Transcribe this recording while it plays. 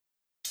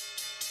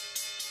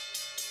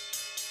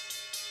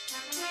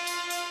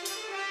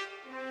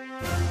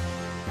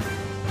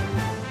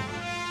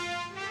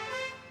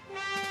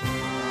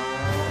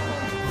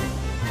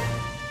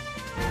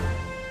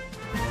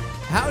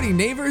Howdy,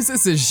 neighbors.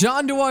 This is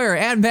Sean Dwyer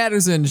and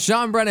Patterson.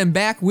 Sean Brennan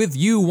back with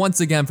you once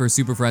again for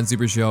Super Friends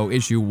Super Show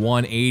issue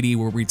 180,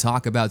 where we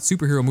talk about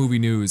superhero movie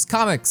news,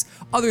 comics,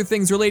 other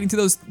things relating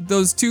to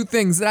those two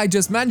things that I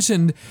just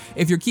mentioned,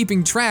 if you're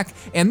keeping track.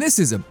 And this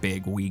is a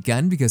big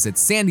weekend because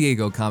it's San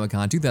Diego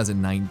Comic-Con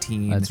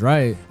 2019. That's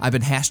right. I've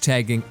been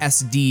hashtagging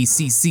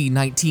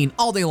SDCC19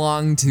 all day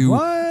long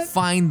to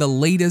find the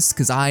latest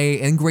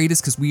and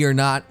greatest because we are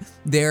not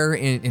there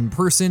in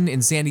person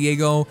in San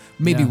Diego.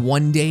 Maybe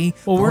one day.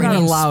 Well, we're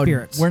not allowed.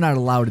 Spirits. We're not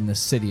allowed in the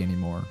city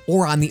anymore.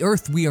 Or on the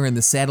Earth, we are in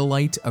the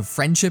satellite of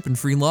friendship and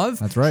free love.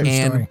 That's right.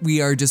 And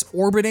we are just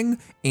orbiting,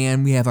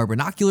 and we have our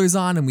binoculars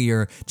on, and we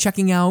are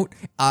checking out.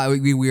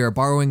 We are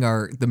borrowing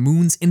the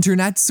moon's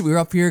internet. We're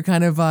up here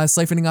kind of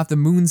siphoning off the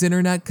moon's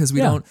internet because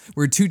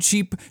we're too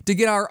cheap to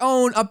get our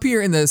own up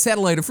here in the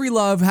satellite of free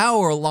love.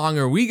 How long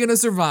are we gonna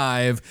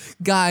survive?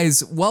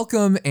 Guys,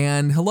 welcome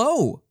and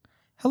hello.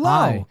 Hello.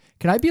 Hi.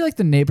 Can I be like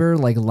the neighbor,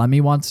 like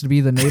Lemmy wants to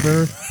be the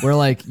neighbor, where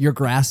like your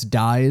grass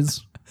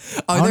dies?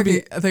 I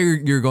thought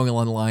you were going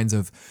along the lines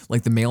of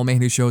like the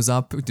mailman who shows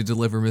up to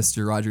deliver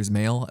Mr. Rogers'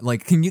 mail.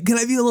 Like, can I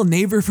be a little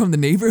neighbor from the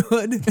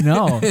neighborhood?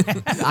 No,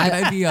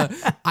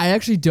 I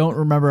actually don't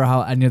remember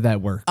how any of that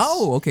works.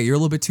 Oh, okay. You're a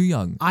little bit too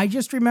young. I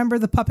just remember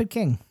the Puppet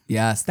King.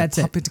 Yes, That's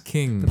the it. Puppet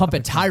King.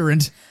 Puppet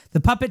Tyrant. The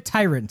Puppet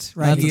Tyrant,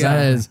 right? That's what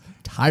that is.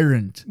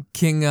 Tyrant.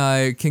 King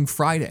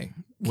Friday.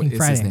 What King is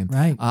Friday, his name?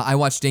 right. I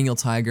watched Daniel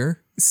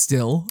Tiger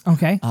still.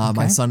 Okay.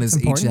 My son is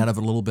aged out of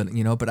it a little bit,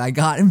 but I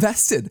got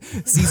invested.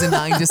 Season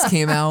 9 just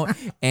came out,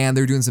 and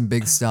they're doing some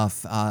big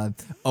stuff.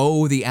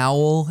 The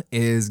Owl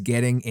is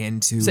getting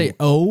into... Say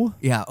O?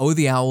 Yeah,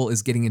 the Owl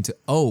is getting into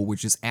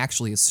which is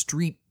actually a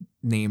street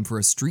name for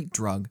a street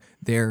drug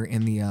there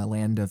in the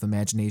land of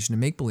imagination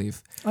and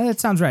make-believe. Oh, that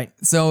sounds right.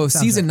 So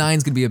season 9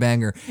 is going to be a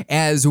banger,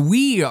 as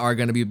we are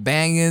going to be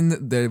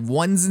banging the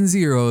ones and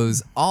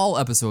zeros all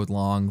episode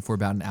long for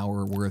about an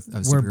hour worth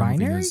of We're superhero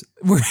binary?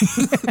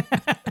 movies.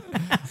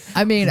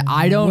 I mean,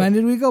 I don't. When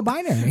did we go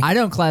binary? I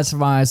don't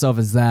classify myself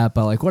as that,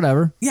 but like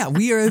whatever. Yeah,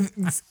 we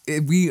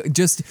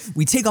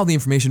take all the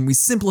information, we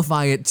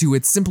simplify it to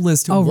its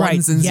simplest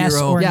ones and yes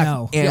zero, or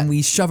no. and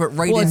we shove it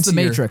right Well, into it's the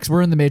Matrix.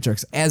 We're in the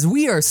Matrix. As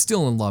we are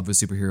still in love with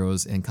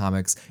superheroes and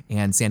comics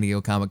and San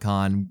Diego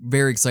Comic-Con,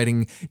 very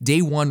exciting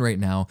day one right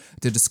now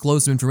to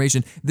disclose some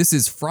information. This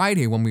is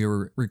Friday when we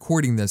were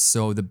recording this,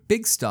 so the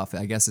big stuff,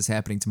 I guess, is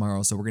happening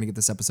tomorrow. So we're going to get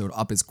this episode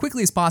up as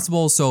quickly as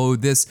possible so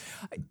this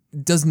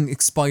doesn't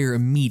expire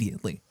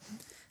immediately.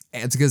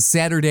 It's because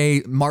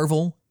Saturday,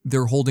 Marvel,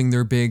 they're holding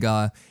their big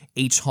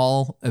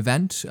H-Hall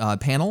event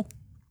panel,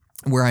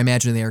 where I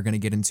imagine they are going to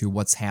get into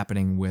what's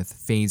happening with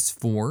Phase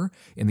 4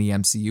 in the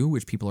MCU,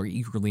 which people are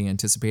eagerly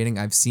anticipating.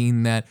 I've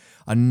seen that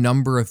a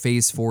number of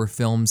Phase 4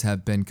 films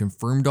have been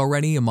confirmed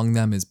already. Among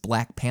them is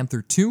Black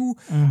Panther 2.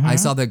 I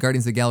saw that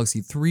Guardians of the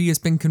Galaxy 3 has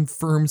been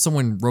confirmed.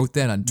 Someone wrote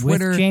that on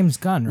Twitter. With James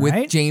Gunn,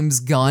 right? With James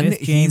Gunn. With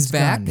James He's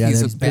back. Gunn. Yeah,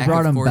 He's they back,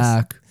 brought of him course.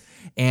 back.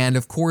 And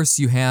of course,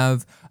 you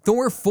have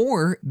Thor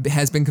 4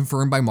 has been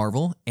confirmed by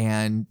Marvel,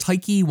 and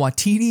Taika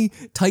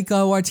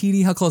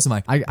Waititi, how close am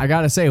I? I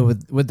gotta say,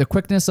 with the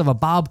quickness of a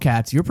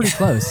bobcat, you're pretty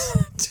close.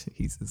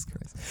 Jesus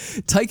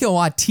Christ. Taika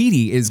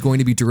Waititi is going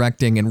to be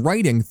directing and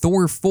writing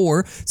Thor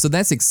 4, so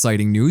that's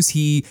exciting news.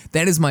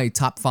 That is my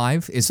top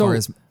 5 as far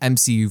as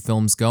MCU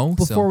films go.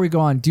 Before we go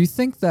on, do you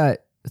think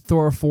that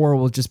Thor 4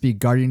 will just be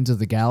Guardians of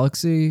the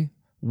Galaxy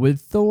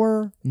with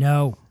Thor?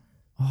 No.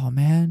 Oh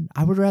man,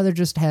 I would rather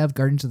just have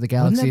Guardians of the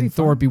Galaxy be and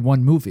Thor fun? be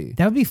one movie.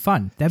 That would be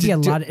fun. That'd be a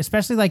lot,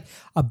 especially like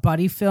a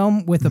buddy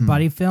film with a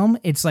buddy film.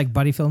 It's like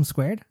buddy film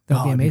squared. That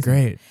would be amazing.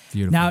 Great.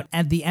 Beautiful. Now,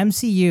 and the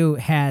MCU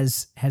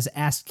has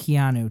asked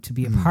Keanu to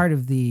be a part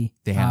of the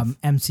They have.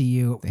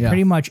 MCU have.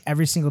 pretty much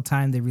every single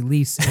time they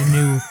release a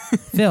new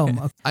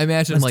film. I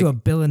imagine Let's do a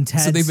Bill and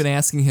Ted. So they've been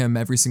asking him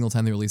every single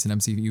time they release an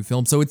MCU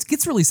film. So it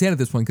gets really sad at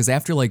this point because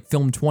after like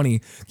film 20,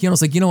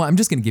 Keanu's like, what? I'm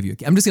just going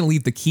to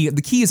leave the key.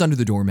 The key is under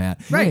the doormat.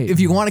 Right. If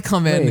you want to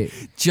come in, Wait.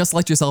 just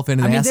let yourself in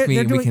and I mean, ask me,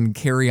 they're and we doing- can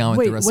carry on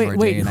with the rest of our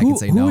day. And I can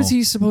say who no. was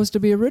he supposed to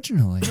be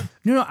originally?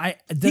 No,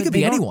 He could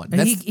be anyone.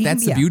 That's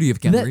the beauty of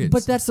Keanu Reeves.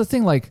 But that's the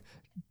thing, like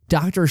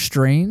Doctor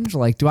Strange.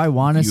 Like, do I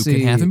want to You see?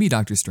 can have him be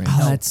Doctor Strange.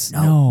 Oh, that's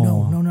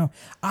No.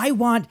 I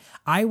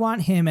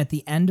want him at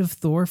the end of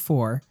Thor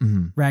 4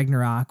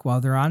 Ragnarok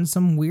while they're on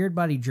some weird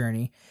buddy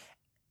journey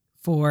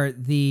for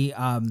the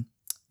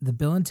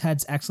Bill and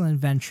Ted's Excellent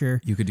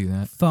Adventure You could do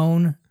that.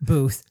 phone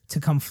booth to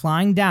come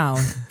flying down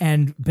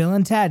and Bill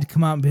and Ted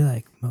come out and be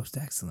like, most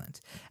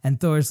excellent. And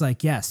Thor's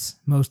like, yes,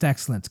 most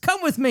excellent.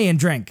 Come with me and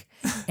drink.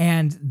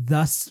 And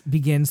thus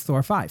begins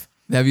Thor 5.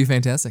 That'd be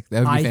fantastic.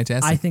 That would be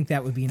fantastic. I think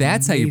that would be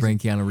That's how you amazing. bring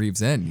Keanu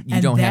Reeves in. You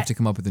And don't have that- to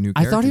come up with a new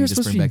I character. thought he You was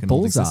just supposed bring to be back an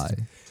old Bullseye.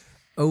 existing.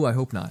 Oh, I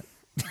hope not.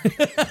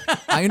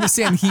 I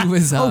understand he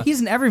was. Oh,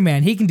 he's an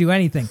everyman. He can do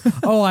anything.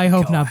 Oh, I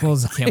hope not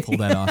Bullseye. Can't pull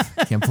that off.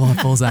 Can't pull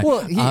off Bullseye.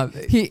 Well,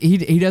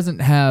 he doesn't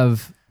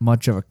have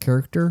much of a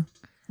character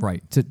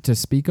right. to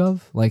speak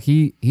of. Like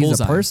he's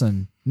Bullseye. a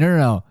person.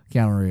 No,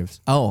 Keanu Reeves.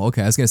 Oh,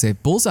 okay. I was gonna say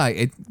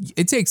Bullseye.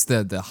 It takes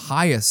the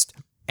highest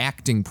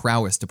acting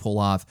prowess to pull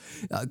off.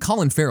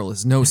 Colin Farrell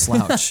is no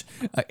slouch,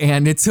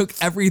 and it took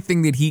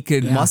everything that he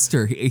could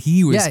muster.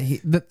 He was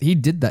he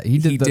did that. He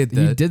did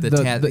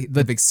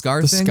the big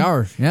scar the thing.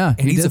 Scar, yeah.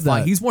 And he's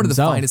he's one of the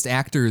finest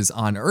actors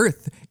on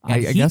earth. And I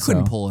he guess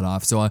couldn't so. pull it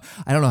off. So I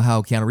don't know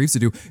how Keanu Reeves to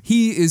do.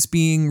 He is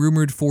being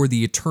rumored for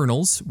The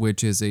Eternals,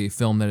 which is a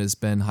film that has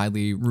been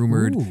highly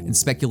rumored and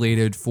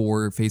speculated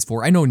for Phase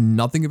 4. I know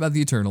nothing about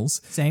The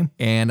Eternals. Same.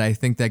 And I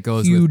think that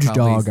goes Huge with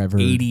probably dog, I've heard.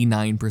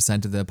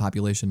 89% of the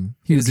population.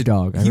 Huge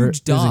dog. I heard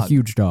Huge there's dog. a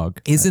huge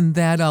dog. Isn't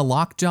that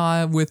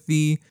Lockjaw with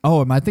the...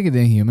 Oh, am I thinking of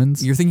the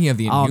Inhumans? You're thinking of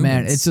the Inhumans. Oh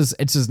man, it's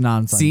just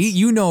nonsense. See,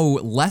 you know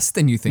less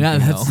than you think you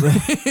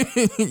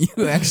know.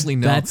 You actually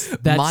know. That's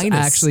minus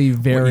actually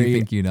very. what you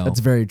think you know. That's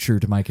very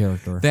true to my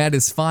character. That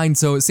is fine.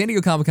 So San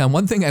Diego Comic-Con,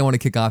 one thing I want to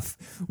kick off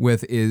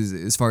with is,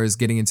 as far as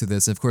getting into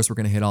this, of course, we're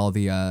going to hit all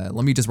the,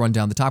 let me just run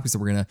down the topics that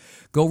we're going to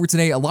go over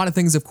today. A lot of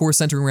things, of course,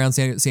 centering around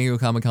San Diego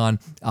Comic-Con.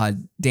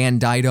 Dan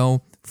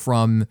Dido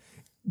from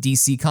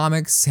DC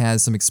Comics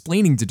has some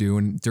explaining to do,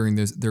 and during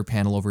their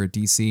panel over at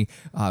DC,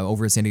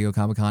 over at San Diego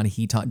Comic-Con,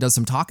 he does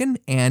some talking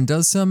and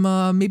does some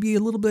maybe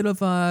a little bit of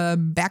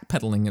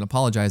backpedaling and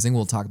apologizing.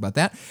 We'll talk about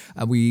that.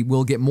 We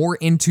will get more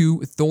into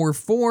Thor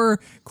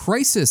 4,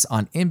 Crisis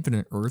on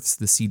Infinite Earths,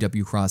 the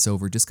CW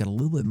crossover just got a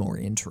little bit more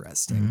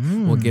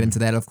interesting. We'll get into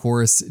that, of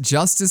course.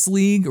 Justice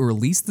League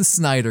released the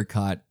Snyder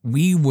Cut.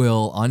 We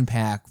will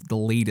unpack the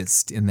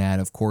latest in that,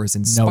 of course.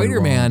 And No, we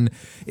Spider-Man,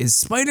 is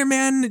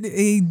Spider-Man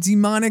a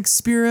demonic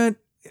spirit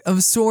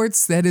of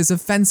sorts that is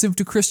offensive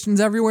to Christians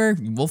everywhere?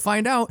 We'll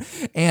find out.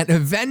 And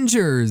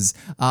Avengers,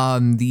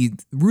 the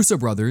Russo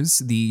brothers,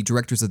 the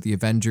directors of the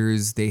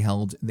Avengers, they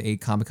held a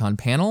Comic-Con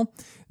panel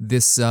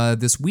this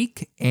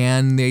week,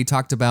 and they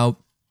talked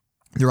about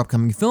their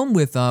upcoming film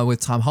with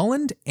Tom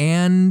Holland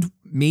and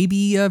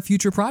maybe a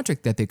future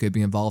project that they could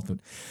be involved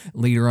with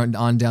later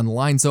on down the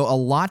line. So a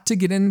lot to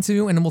get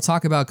into, and then we'll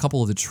talk about a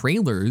couple of the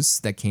trailers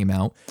that came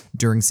out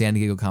during San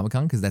Diego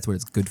Comic-Con, because that's what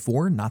it's good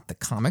for, not the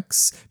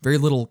comics. Very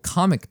little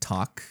comic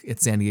talk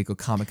at San Diego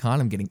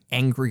Comic-Con. I'm getting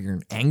angrier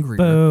and angrier.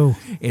 Boo.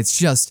 It's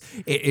just,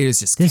 it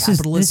is just This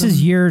capitalism.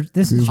 is your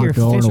 50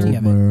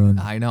 of it.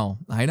 I know.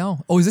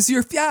 Oh, is this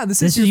your,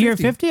 This is year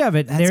 50 of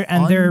it. That's And it's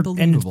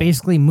unbelievable.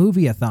 basically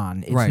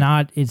movie-a-thon. It's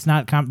Right.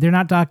 they're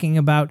not talking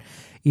about,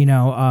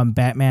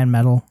 Batman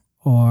Metal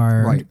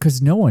or Right.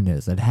 Because no one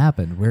is. It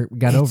happened. We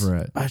got over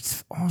it.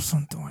 It's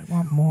awesome though. I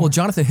want more. Well,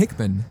 Jonathan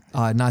Hickman,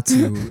 not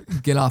to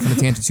get off on a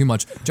tangent too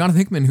much, Jonathan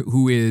Hickman,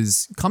 who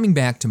is coming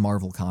back to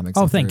Marvel Comics.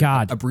 Oh, after thank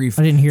God. A brief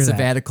I didn't hear that.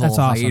 sabbatical That's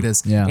awesome.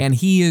 hiatus. Yeah. And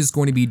he is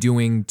going to be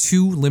doing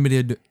 2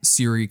 limited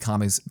series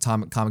comics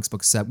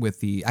book set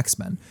with the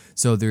X-Men.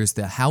 So there's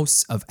the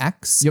House of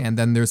X, and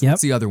then there's,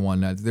 what's the other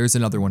one? There's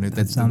another one.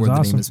 That's sounds where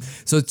the name awesome.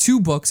 is. So 2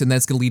 books, and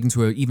that's going to lead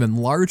into an even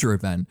larger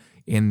event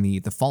in the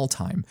fall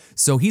time.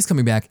 So he's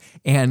coming back,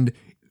 and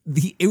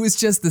it was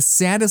just the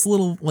saddest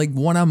little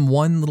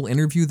one-on-one little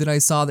interview that I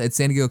saw at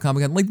San Diego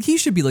Comic-Con. Like, he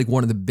should be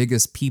one of the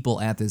biggest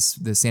people at the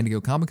San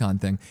Diego Comic-Con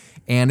thing.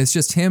 And it's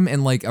just him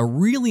and a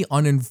really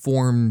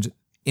uninformed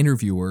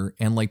interviewer,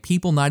 and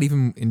people not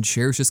even in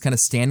chairs, just kind of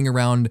standing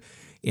around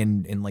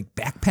in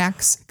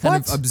backpacks, kind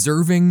of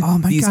observing oh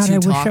my these God, two I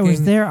wish talking. I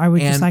was there. I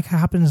would And- just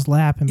hop in his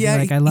lap and be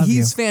like, I love you.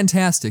 he's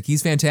fantastic.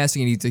 He's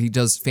fantastic, and he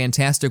does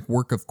fantastic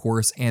work, of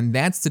course. And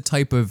that's the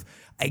type of,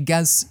 I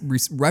guess,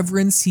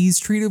 reverence he's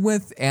treated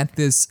with at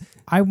this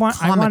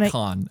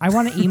Comic-Con. I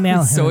want to email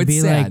him So and it's be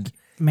sad. like,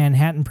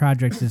 Manhattan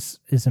Project is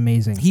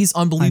amazing. He's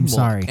unbelievable. I'm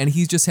sorry. And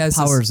he just has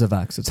Powers of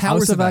X. It's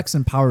Powers House of X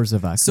and Powers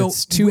of X. So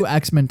It's 2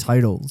 X-Men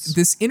titles.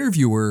 this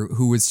interviewer,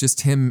 who was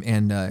just him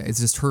and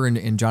it's just her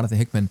and Jonathan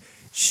Hickman,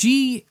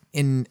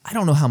 I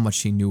don't know how much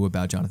she knew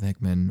about Jonathan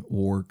Hickman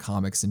or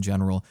comics in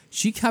general.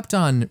 She kept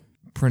on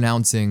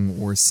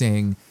pronouncing or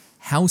saying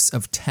House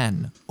of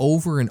 10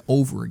 over and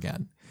over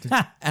again.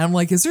 And I'm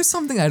like, is there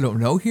something I don't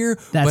know here?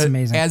 That's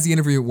amazing. As the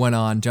interview went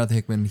on, Jonathan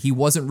Hickman, he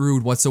wasn't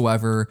rude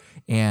whatsoever.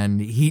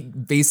 And he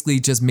basically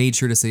just made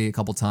sure to say a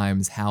couple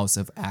times House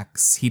of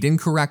X. He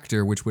didn't correct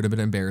her, which would have been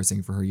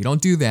embarrassing for her. You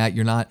don't do that.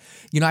 You're not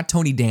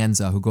Tony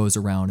Danza, who goes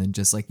around and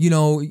just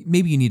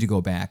maybe you need to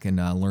go back and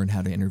learn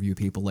how to interview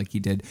people like he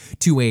did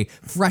to a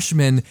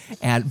freshman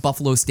at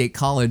Buffalo State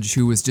College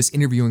who was just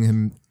interviewing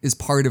him as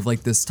part of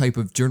this type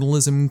of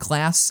journalism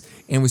class,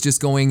 and was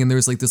just going, and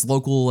there's this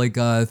local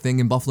thing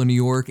in Buffalo, New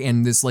York,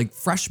 and this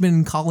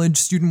freshman college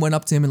student went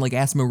up to him and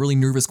asked him a really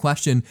nervous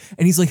question,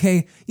 and he's like,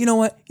 hey, you know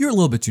what, you're a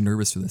little bit too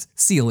nervous for this,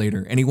 see you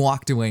later. And he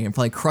walked away and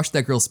crushed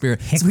that girl's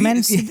spirit.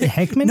 Hickman?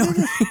 Hickman? No,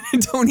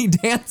 Tony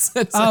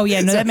Danza. Oh,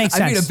 yeah, no, that makes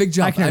sense. I made a big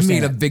jump. I can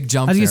made a understand big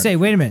jump. I was going to there. say,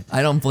 wait a minute.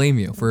 I don't blame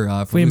you for Wait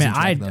a losing minute.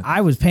 track of that. I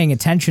was paying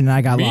attention and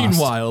I got lost.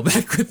 Meanwhile,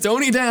 back with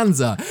Tony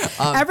Danza.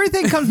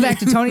 Everything comes back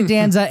to Tony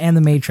Danza and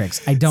The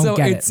Matrix. I don't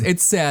get it.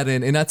 It's sad,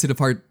 and not to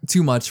depart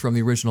too much from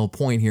the original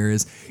point here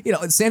is,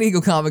 San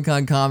Diego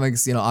Comic-Con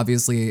comics,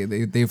 obviously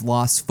they've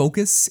lost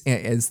focus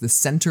as the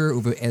center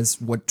of as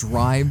what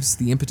drives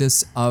the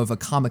impetus of a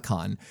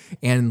Comic-Con.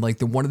 And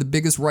like one of the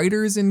biggest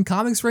writers in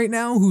comics right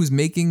now, who's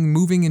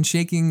moving and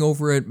shaking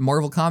over at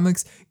Marvel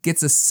Comics,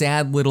 gets a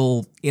sad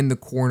little in the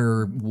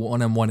corner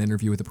one-on-one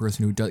interview with a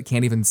person who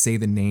can't even say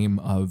the name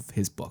of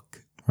his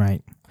book.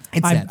 Right.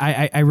 It's sad.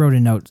 I wrote a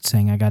note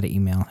saying I got to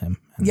email him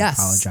and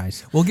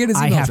apologize. We'll get his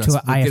email address.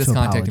 We'll get his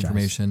contact apologize.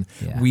 information.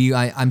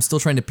 Yeah. I'm still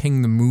trying to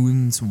ping the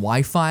Moon's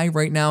Wi-Fi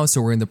right now,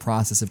 so we're in the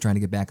process of trying to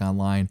get back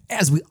online,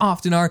 as we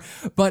often are.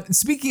 But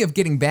speaking of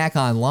getting back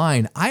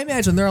online, I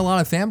imagine there are a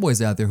lot of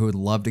fanboys out there who would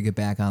love to get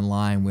back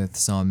online with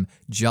some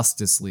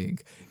Justice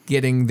League,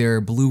 getting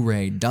their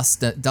Blu-ray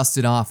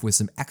dusted off with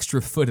some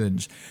extra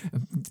footage.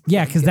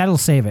 Yeah, because that'll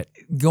save it.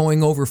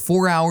 Going over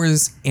 4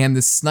 hours, and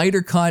the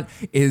Snyder Cut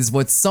is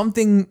what's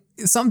something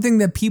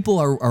that people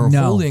are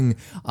holding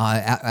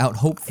out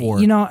hope for.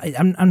 I'm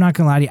not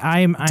gonna lie to you.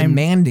 I'm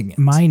demanding it.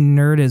 My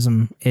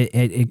nerdism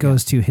it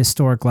goes to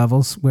historic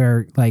levels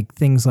where like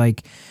things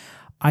like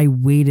I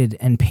waited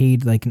and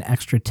paid like an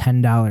extra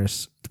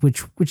 $10,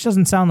 which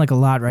doesn't sound like a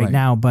lot right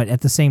now, but at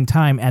the same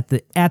time, at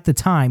the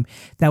time,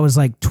 that was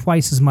like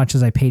twice as much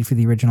as I paid for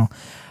the original.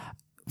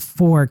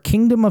 For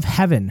Kingdom of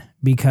Heaven,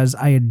 because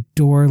I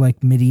adore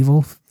like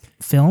medieval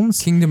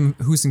films.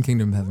 Who's in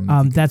Kingdom of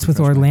Heaven? That's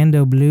with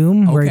Orlando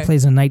Bloom, where he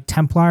plays a Knight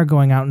Templar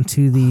going out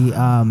into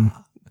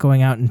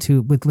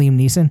with Liam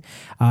Neeson,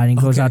 and he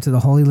goes out to the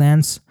Holy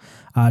Lands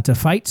to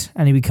fight,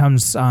 and he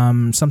becomes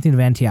something of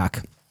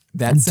Antioch.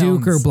 That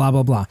Duke or blah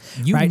blah blah.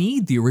 You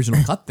need the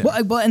original cut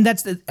there. Well, and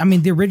that's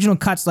the original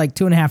cut's like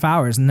 2.5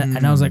 hours,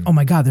 and I was like, oh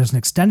my god, there's an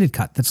extended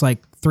cut that's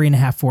like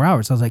 3.5, 4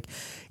 hours. I was like,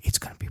 it's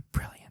gonna be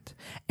brilliant.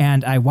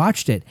 And I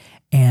watched it,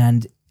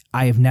 and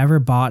I have never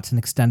bought an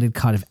extended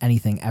cut of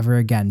anything ever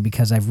again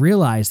because I've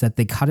realized that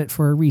they cut it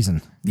for a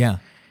reason. Yeah.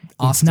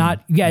 It's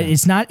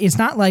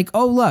not like,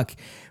 oh, look,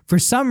 for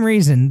some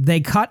reason they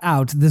cut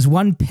out this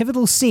one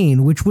pivotal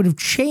scene which would have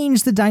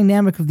changed the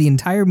dynamic of the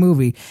entire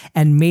movie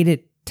and made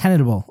it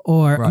tenable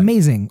or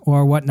amazing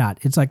or whatnot.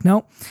 It's like,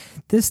 no,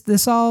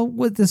 this all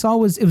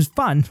was, it was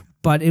fun,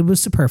 but it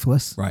was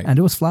superfluous, and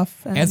it was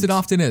fluff. As it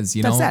often is,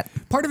 That's that.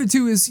 Part of it,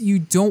 too, is you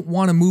don't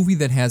want a movie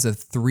that has a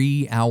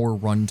 3-hour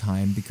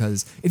runtime,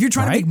 because if you're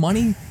trying to make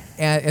money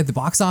at the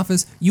box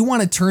office, you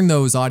want to turn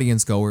those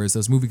audience goers,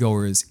 those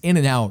moviegoers, in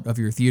and out of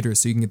your theater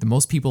so you can get the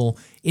most people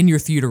in your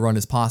theater run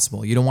as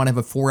possible. You don't want to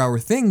have a 4-hour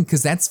thing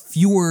because that's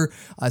fewer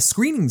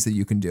screenings that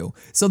you can do.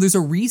 So there's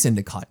a reason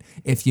to cut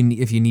if you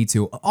need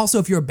to. Also,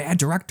 if you're a bad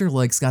director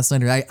like Scott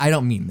Snyder, I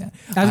don't mean that.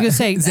 I was going to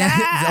say...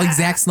 like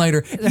Zack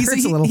Snyder,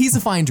 he's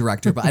a fine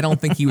director, but I don't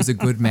think he was a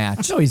good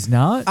match. No, he's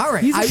not. All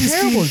right. He's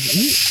terrible.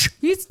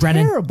 He's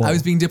Brennan, terrible. I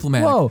was being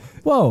diplomatic.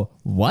 Whoa.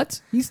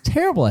 What? He's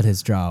terrible at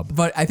his job.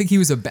 But I think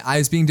I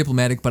was being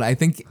diplomatic, but I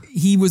think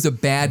he was a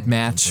bad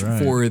match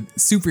for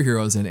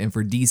superheroes and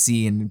for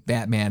DC and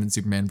Batman and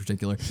Superman in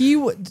particular.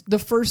 The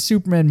first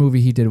Superman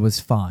movie he did was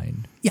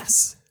fine.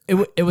 Yes.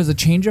 It was a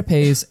change of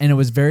pace, and it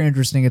was very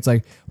interesting. It's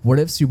like, what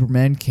if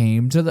Superman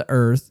came to the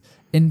Earth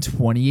in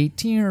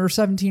 2018 or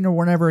 17 or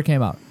whenever it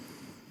came out?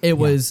 It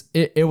was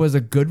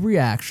a good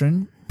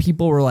reaction.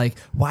 People were like,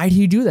 why do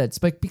you do that?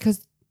 It's like, because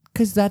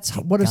that's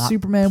what a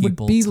Superman would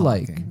be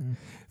like.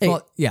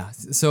 Well, yeah.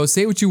 So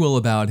say what you will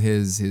about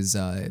his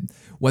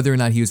whether or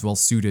not he was well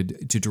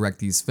suited to direct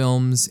these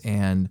films,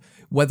 and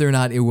whether or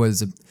not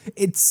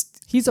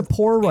he's a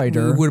poor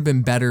writer. It would have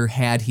been better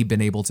had he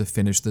been able to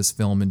finish this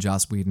film and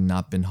Joss Whedon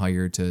not been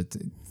hired to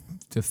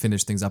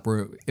finish things up,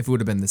 or if it would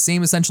have been the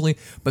same essentially.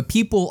 But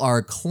people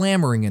are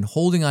clamoring and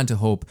holding on to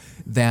hope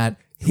that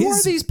Who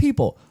are these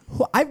people?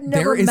 I've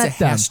never met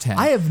them. Hashtag.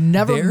 I have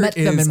never met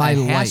them in my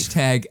life.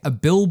 Hashtag, a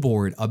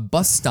billboard, a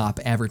bus stop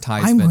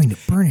advertisement. I'm going to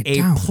burn it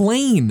down. A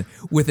plane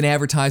with an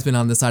advertisement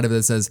on the side of it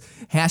that says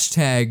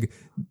hashtag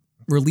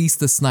release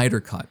the Snyder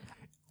Cut.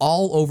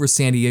 All over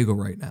San Diego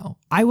right now.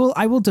 I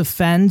will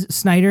defend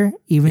Snyder,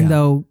 even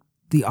though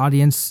the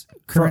audience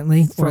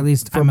currently, or at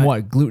least from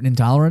what, gluten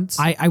intolerance?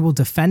 I will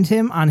defend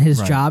him on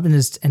his job and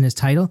his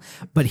title.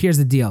 But here's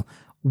the deal: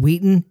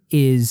 Wheaton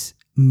is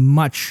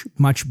much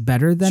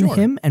better than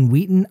him, and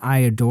Wheaton I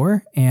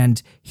adore,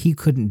 and he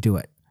couldn't do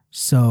it.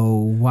 So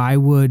why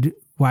would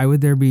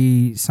there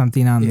be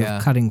something on the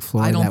cutting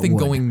floor? I don't think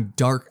going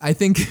dark. I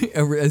think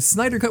a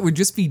Snyder Cut would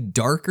just be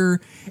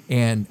darker,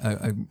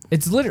 and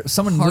it's literally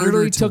someone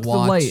literally took the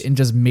light and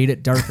just made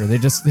it darker. They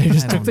just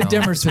took the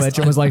dimmer switch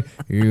and was like,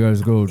 "Here you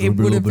guys go." It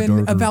would have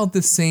been about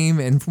the same.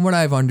 And from what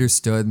I've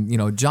understood,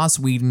 Joss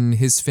Whedon,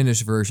 his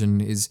finished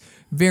version is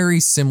very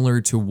similar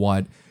to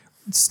what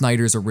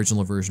Snyder's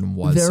original version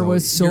was. There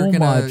was so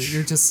much.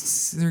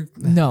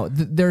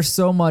 There's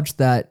so much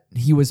that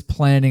he was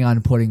planning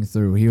on putting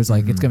through. He was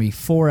like, it's gonna be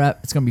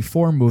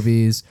four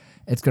movies.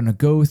 It's gonna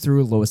go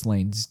through Lois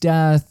Lane's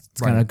death. It's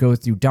gonna go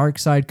through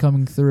Darkseid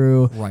coming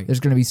through. Right.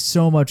 There's gonna be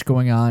so much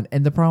going on,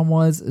 and the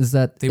problem is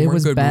that it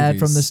was bad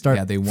from the start.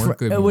 Yeah, they weren't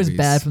good. It was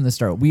bad from the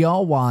start. We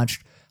all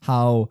watched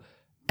how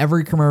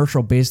every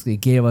commercial basically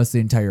gave us the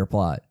entire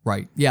plot.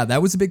 Right. Yeah,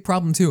 that was a big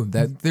problem too.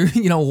 That there,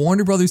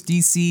 Warner Brothers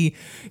DC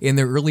in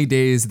their early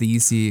days, the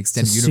EC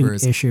extended Suit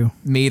universe issue.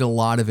 made a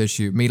lot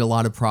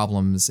of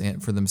problems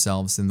for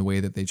themselves in the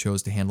way that they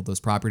chose to handle those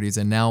properties,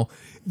 and now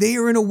they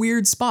are in a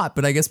weird spot.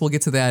 But I guess we'll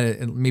get to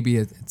that maybe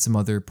at some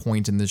other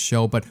point in this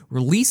show. But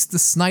Release the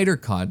Snyder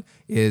Cut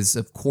is,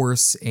 of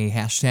course, a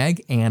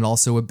hashtag and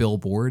also a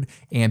billboard,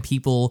 and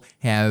people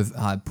have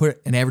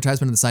put an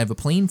advertisement on the side of a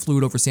plane, flew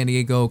it over San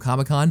Diego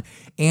Comic-Con,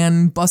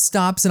 and bus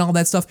stops and all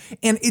that stuff.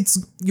 And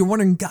you're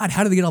wondering, God,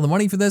 how do they get all the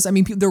money for this? I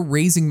mean, they're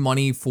raising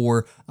money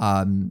for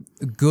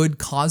good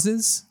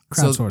causes.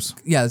 Crowdsource.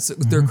 Yeah, so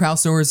they're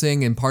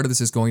crowdsourcing, and part of this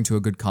is going to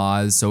a good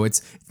cause. So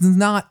it's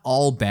not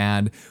all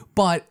bad,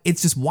 but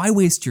it's just, why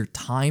waste your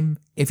time?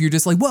 If you're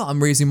just like, well,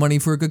 I'm raising money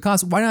for a good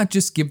cause, why not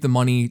just give the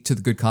money to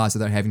the good cause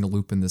without having to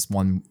loop in this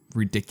one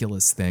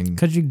ridiculous thing?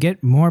 Because you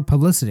get more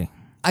publicity.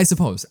 I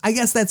suppose. I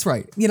guess that's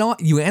right. You know what?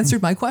 You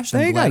answered my question.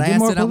 There you Glad go. I Get asked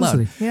more it out loud.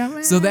 publicity.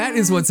 Yeah, So that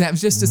is what's happening.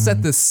 Just to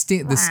set the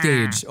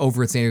stage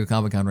over at San Diego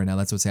Comic-Con right now.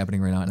 That's what's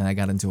happening right now. And I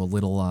got into a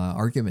little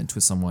argument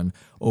with someone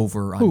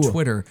over on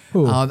Twitter.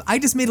 I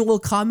just made a little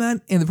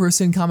comment, and the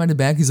person commented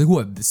back. He's like,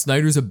 "What?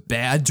 Snyder's a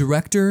bad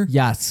director?"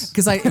 Yes.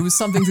 Because it was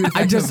something to the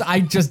effect of,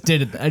 I just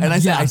did it. and I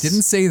said, I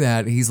didn't say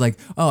that. He's like,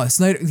 oh,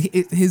 Snyder,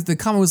 the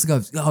comment was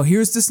like, oh,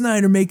 here's the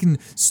Snyder making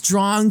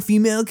strong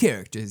female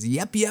characters.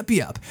 Yep.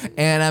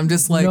 And I'm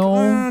just like,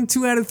 No.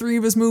 2 out of 3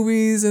 of his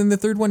movies, and the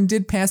third one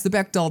did pass the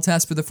Bechdel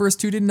test, but the first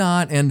 2 did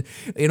not, and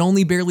it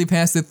only barely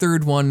passed the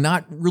third one.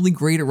 Not really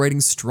great at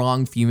writing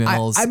strong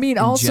females. I mean,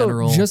 in also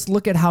general. just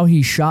look at how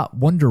he shot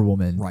Wonder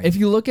Woman. Right. If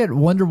you look at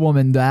Wonder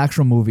Woman, the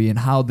actual movie, and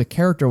how the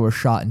character was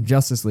shot in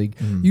Justice League,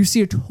 you see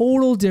a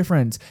total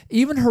difference.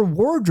 Even her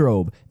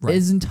wardrobe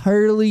is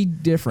entirely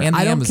different. And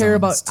the I don't care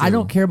about Amazons, I too,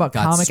 don't care about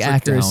got comic stripped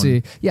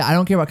accuracy. down. Yeah, I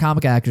don't care about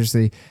comic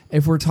accuracy.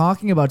 If we're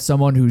talking about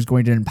someone who's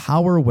going to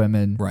empower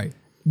women, Right.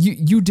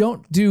 You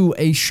don't do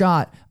a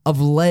shot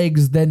of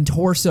legs then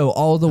torso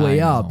all the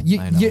way I up.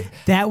 know, I know.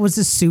 That was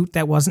a suit.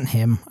 That wasn't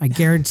him. I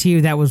guarantee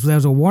you that was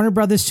a Warner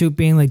Brothers suit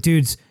being like,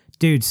 dudes,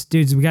 we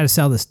got to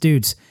sell this.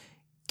 Dudes,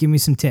 give me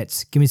some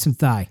tits. Give me some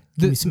thigh.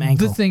 Give me some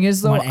ankle. The thing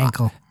is, though, One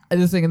ankle.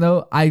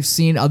 I've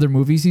seen other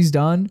movies he's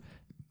done.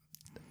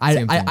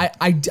 Same thing.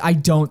 I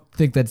don't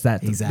think that's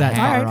that Exactly.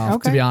 far Alright, off,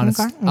 okay, to be honest.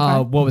 okay,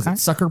 What was okay. it?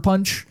 Sucker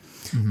Punch?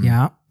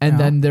 Yeah. And yeah.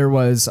 then there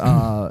was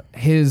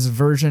his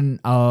version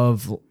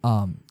of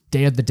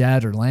Day of the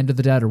Dead or Land of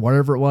the Dead or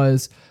whatever it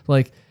was.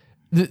 Like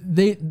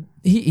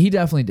he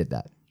definitely did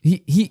that.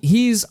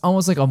 He's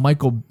almost like a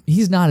Michael.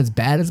 He's not as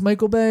bad as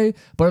Michael Bay,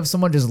 but if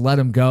someone just let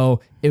him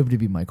go, it would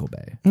be Michael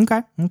Bay.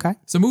 Okay.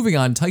 So moving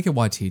on, Taika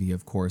Waititi,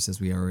 of course, as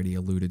we already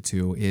alluded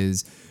to,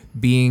 is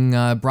being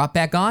brought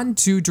back on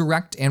to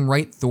direct and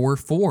write Thor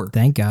 4.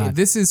 Thank God.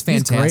 This is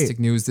He's fantastic great.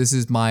 news. This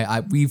is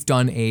we've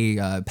done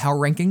a power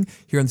ranking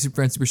here on the Super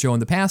Friends Super Show in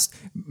the past,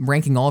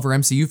 ranking all of our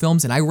MCU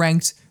films, and I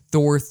ranked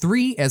Thor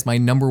 3 as my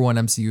number 1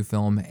 MCU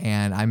film,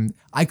 and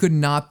I could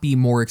not be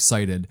more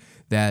excited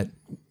that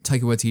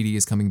Taika Waititi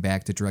is coming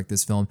back to direct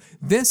this film.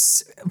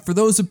 This, for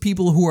those of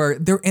people who are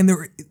there, and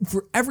there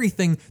for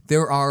everything,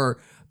 there are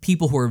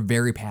people who are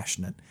very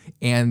passionate,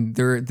 and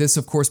this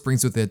of course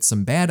brings with it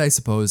some bad, I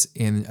suppose,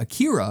 in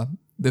Akira,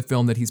 the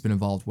film that he's been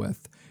involved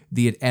with,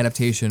 the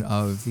adaptation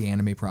of the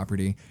anime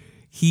property.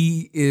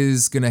 He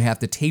is going to have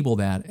to table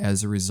that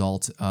as a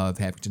result of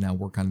having to now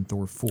work on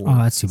Thor 4. Oh,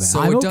 that's too bad. So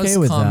I'm it does okay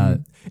with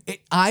come.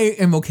 I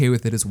am okay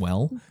with it as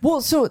well. Well,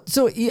 so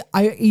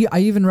I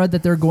even read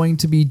that they're going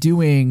to be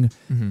doing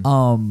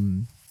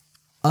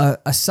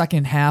a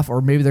second half, or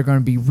maybe they're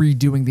going to be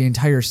redoing the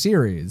entire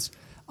series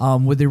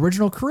with the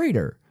original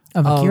creator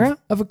Of Akira?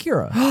 Of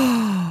Akira.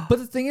 But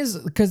the thing is,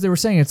 because they were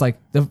saying it's like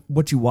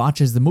what you watch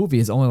as the movie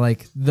is only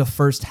like the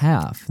first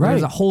half. Right.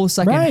 There's a whole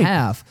second Right.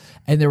 half,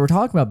 and they were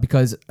talking about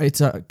because it's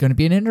going to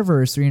be an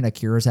anniversary, and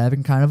Akira's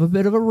having kind of a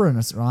bit of a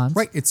renaissance.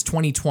 Right, it's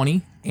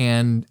 2020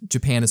 and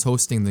Japan is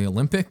hosting the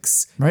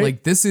Olympics. Right.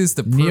 Like this is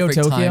the Neo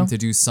perfect Tokyo. time to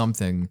do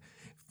something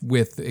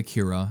with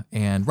Akira.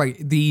 And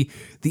the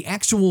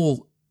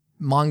actual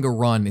manga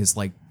run is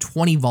like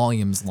 20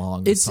 volumes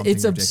long. It's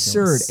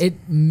absurd. It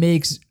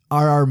makes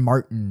R.R.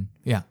 Martin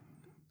Yeah.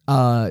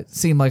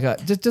 seem like a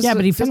just Yeah,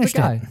 but he just a finished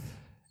guy. it.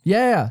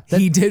 Yeah.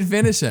 He did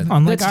finish it.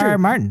 Unlike That's true. R.R.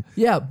 Martin.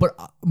 Yeah, but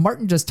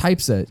Martin just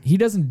types it. He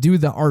doesn't do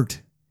the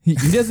art. He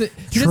doesn't.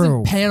 He True.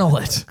 doesn't panel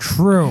it.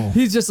 True.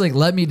 He's just like,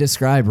 let me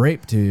describe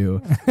rape to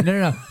you.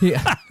 No. He,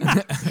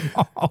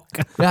 Oh,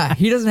 God. yeah,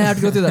 he doesn't have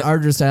to go through the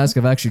arduous task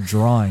of actually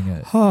drawing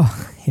it. Oh,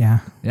 yeah.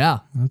 Yeah,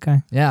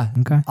 Okay. yeah.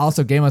 Okay.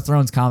 Also, Game of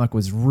Thrones comic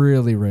was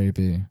really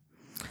rapey,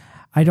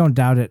 I don't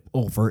doubt it.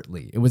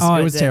 overtly. It was. Oh,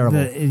 it was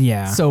terrible.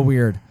 Yeah. So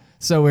weird.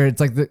 So weird. It's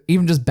like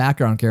even just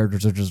background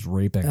characters are just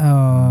raping.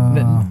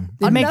 Oh.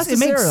 It makes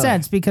Unnecessarily.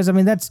 sense because I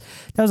mean that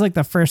was like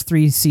the first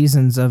 3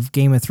 seasons of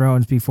Game of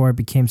Thrones before it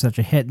became such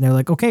a hit, and they're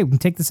like, okay, we can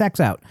take the sex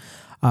out.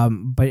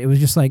 But it was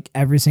just like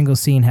every single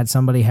scene had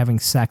somebody having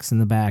sex in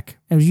the back.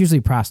 It was usually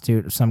a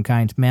prostitute of some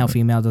kind, male,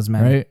 female, doesn't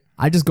matter. Right.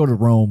 I just go to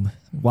Rome,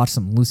 watch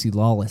some Lucy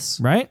Lawless.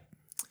 Right?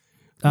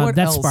 What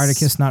That's else?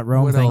 Spartacus, not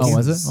Rome. What Thank else? you. Oh,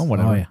 was it? Oh,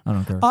 whatever. Oh, yeah. I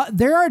don't care.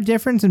 There are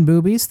difference in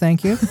boobies.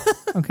 Thank you.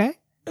 Okay.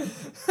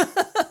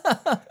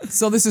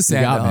 So this is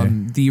sad. got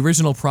me. The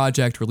original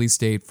project release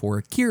date for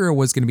Akira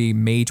was going to be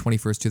May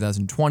 21st,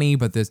 2020,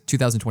 but this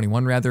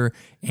 2021 rather,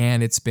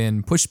 and it's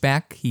been pushed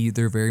back.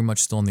 They're very much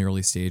still in the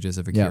early stages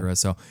of Akira, Yeah.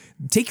 so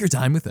take your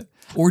time with it,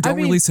 or don't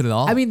release it at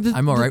all. I mean,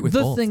 I'm all right with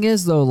the both. thing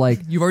is, though, like,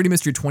 You've already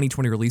missed your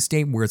 2020 release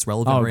date where it's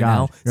relevant Oh, right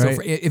God, now. right?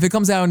 So if it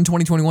comes out in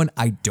 2021,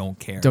 I don't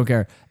care. don't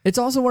care. It's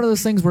also one of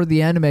those things where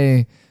the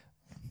anime,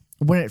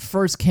 when it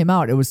first came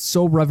out, it was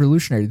so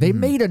revolutionary. They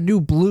made a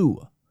new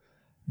blue.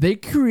 They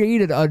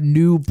created a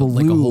new blue,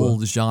 Like a whole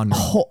genre.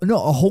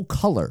 a whole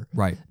color.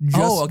 Right.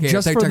 Just- okay.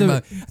 just I, for thought you were the-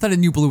 talking about, I thought a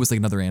new blue was like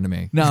another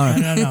anime. No,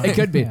 no. It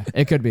could be. Yeah.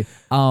 It could be.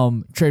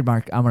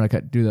 Trademark. I'm gonna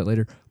do that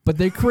later. But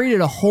they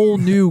created a whole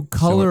new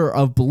color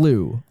of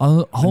blue,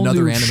 a whole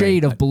Another new anime.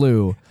 shade of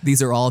blue.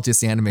 These are all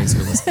just animes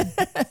you're listening.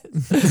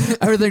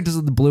 Everything just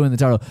with the blue in the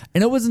title,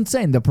 and it was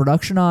insane. The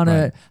production on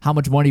it, how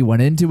much money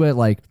went into it,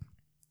 like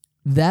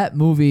that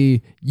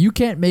movie. You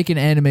can't make an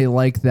anime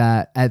like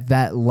that at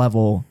that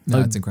level. No,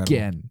 it's incredible.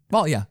 Again,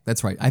 Well, yeah,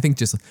 that's right. I think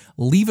just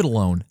leave it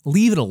alone.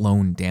 Leave it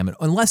alone, damn it.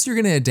 Unless you're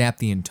going to adapt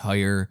the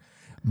entire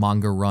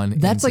manga run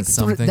that's into like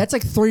something. that's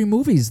like 3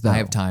 movies though. I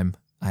have time.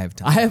 I have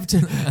time. I have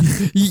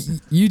to.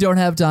 you don't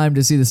have time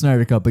to see the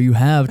Snyder Cut, but you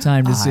have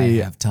time to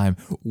see. I have time.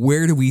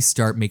 Where do we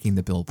start making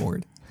the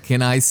billboard?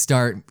 Can I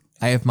start?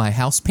 I have my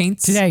house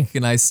paints. Today.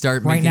 Can I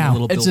start Right making now. a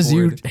little It's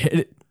billboard? just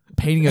you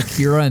painting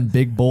Akira in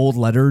big bold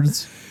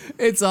letters.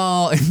 It's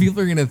all,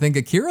 people are going to think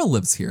Akira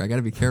lives here. I got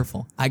to be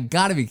careful. I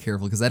got to be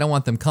careful because I don't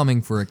want them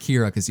coming for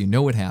Akira because you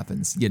know what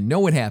happens. You know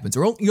what happens.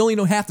 Or you only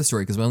know half the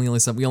story because we only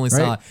saw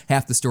Right.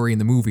 half the story in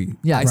the movie.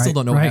 Yeah, I still right,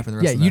 don't know what right. happened the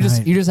rest Yeah, of you that.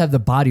 just you just have the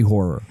body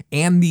horror.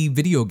 And the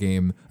video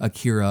game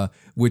Akira,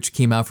 which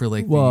came out for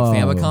like the Whoa.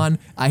 Famicom.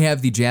 I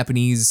have the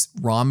Japanese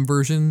ROM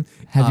version.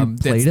 Have you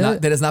played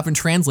it? That has not been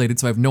translated,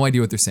 so I have no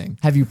idea what they're saying.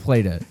 Have you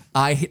played it?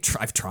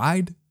 I've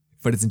tried,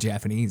 but it's in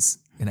Japanese,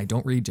 and I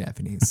don't read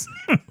Japanese.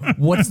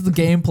 What's the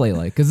gameplay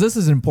like? Because this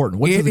is important.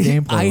 What's the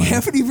gameplay I like?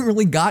 haven't even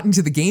really gotten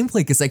to the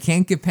gameplay because I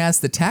can't get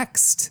past the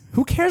text.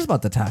 Who cares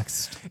about the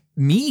text?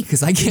 Me,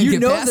 because I can't You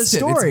get know past the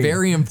story. it. It's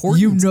very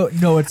important. You know,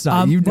 no, it's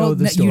not. You know well,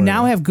 the story. You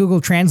now have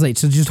Google Translate,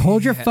 so just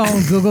hold your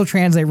phone, Google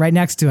Translate right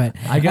next to it.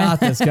 I got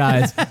this,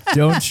 guys.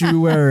 Don't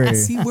you worry.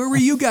 See, where were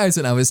you guys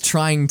when I was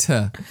trying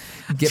to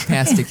get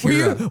past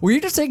Akira? Were you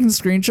just taking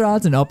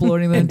screenshots and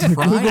uploading them to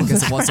Trying Google?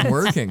 because it wasn't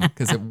working.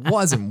 Because it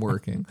wasn't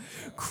working.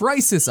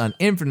 Crisis on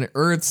Infinite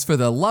Earths. For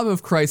the love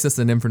of Crisis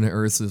on Infinite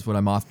Earths is what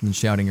I'm often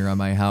shouting around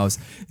my house.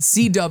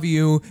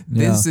 CW.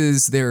 This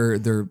is their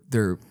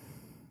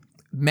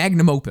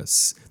magnum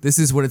opus. This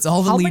is what it's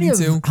all how leading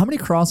to. how many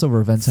crossover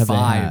events have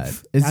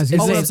 5. they had?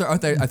 Oh, I'm sorry.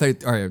 I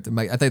thought. All right.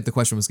 I thought the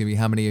question was going to be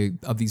how many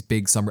of these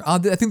big summer. I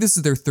think this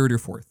is their 3rd or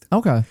 4th.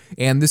 Okay.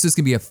 And this is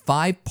going to be a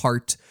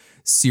 5-part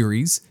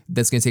series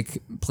that's going to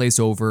take place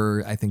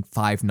over, I think,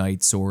 5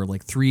 nights or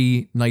like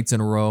 3 nights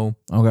in a row.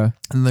 Okay. And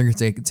then they're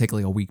going to take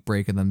like a week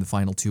break, and then the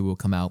final 2 will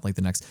come out like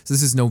the next. So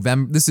this is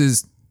November. This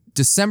is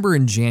December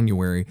and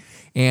January.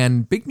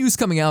 And big news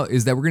coming out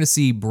is that we're going to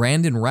see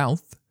Brandon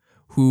Routh,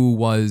 who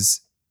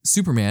was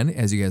Superman,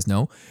 as you guys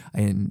know,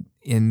 in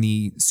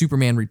the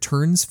Superman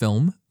Returns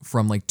film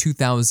from like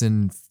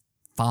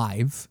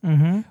 2005,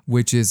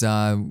 which is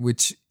a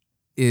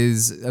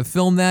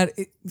film that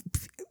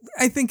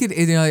I think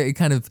it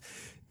kind of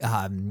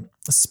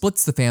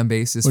splits the fan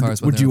base as far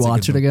as whether Would you or not watch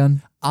it's a it good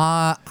again?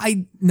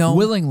 I no.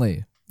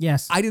 Willingly.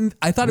 Yes. I didn't.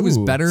 I thought it was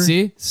Ooh, better.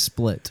 See?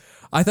 Split.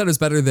 I thought it was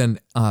better than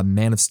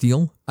Man of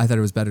Steel. I thought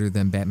it was better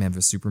than Batman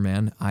vs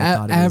Superman. I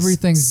thought it was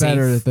Everything's safe.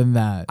 better than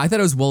that. I thought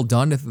it was well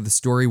done. I thought the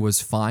story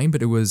was fine,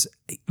 but it was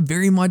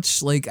very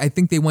much like I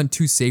think they went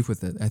too safe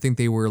with it. I think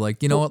they were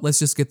like, you know what? Let's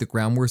just get the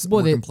groundwork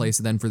in place,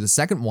 and then for the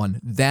second one,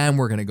 then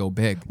we're gonna go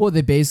big. Well,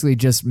 they basically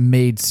just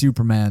made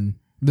Superman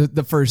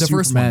the first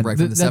Superman. one, right,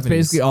 from the That's 70s.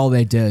 basically all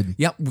they did.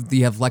 Yep,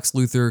 you have Lex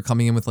Luthor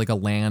coming in with like a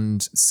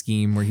land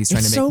scheme where he's trying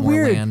It's to make so more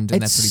weird. land,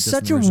 and It's that's what he does.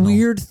 such in a the original.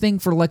 weird thing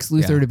for Lex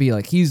Luthor Yeah. to be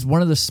like. He's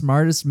one of the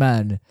smartest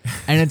men,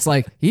 and it's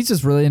like he's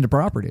just really into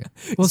property.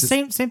 well,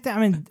 same thing. I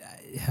mean,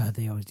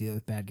 they always deal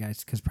with bad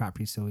guys because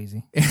property's so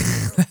easy.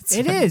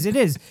 It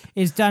is.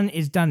 It's done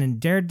in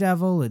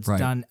Daredevil. It's Right.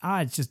 done.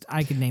 It's just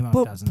I could name out a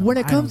But dozen. when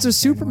it comes to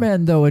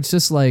Superman, though, it's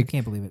just like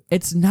can't believe it.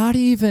 It's not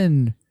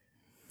even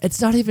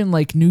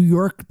like New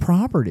York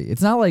property.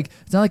 It's not like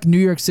New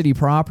York City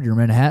property or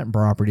Manhattan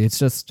property. It's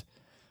just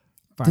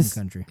Farm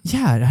country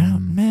yeah. I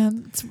don't,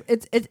 man.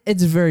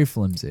 It's very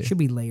flimsy. should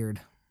be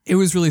layered. It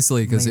was really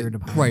silly because Layered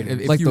upon right,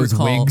 layered. if Like you those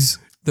recall, wigs.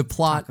 the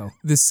plot, Taco.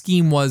 the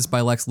scheme was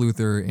by Lex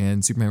Luthor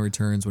and Superman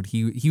Returns. What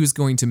he was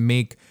going to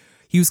make,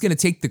 he was going to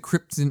take the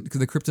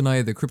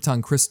kryptonite, the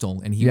Krypton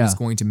crystal, and he was Yeah.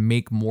 going to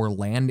make more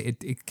land.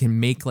 It can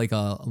make like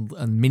a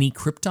mini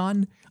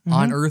Krypton Mm-hmm.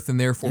 on Earth, and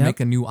therefore make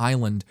a new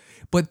island.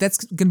 But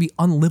that's going to be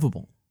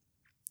unlivable.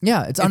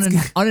 Yeah, it's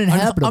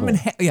uninhabitable.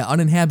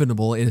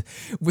 Uninhabitable.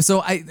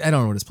 So I don't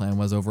know what his plan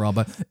was overall,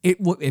 but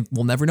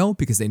we'll never know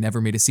because they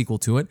never made a sequel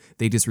to it.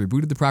 They just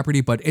rebooted the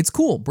property, but it's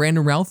cool.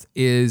 Brandon Routh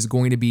is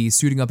going to be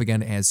suiting up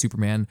again as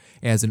Superman,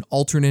 as an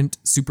alternate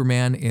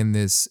Superman in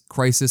this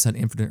Crisis on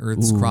Infinite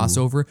Earths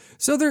crossover.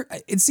 So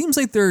it seems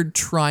like they're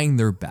trying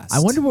their best. I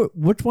wonder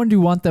which one do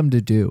you want them to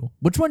do?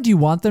 Which one do you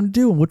want them to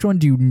do, and which one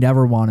do you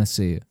never want to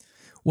see?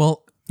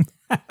 Well,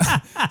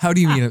 how do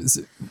you mean?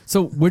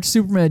 So which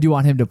Superman do you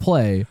want him to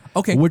play?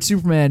 Okay. Which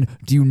Superman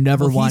do you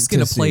never want to see? He's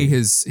going to play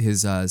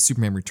his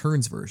Superman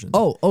Returns version.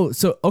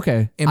 So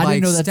okay. And I by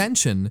didn't know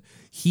extension,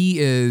 he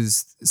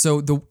is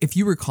if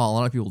you recall, a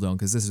lot of people don't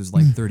because this was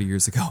like 30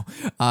 years ago.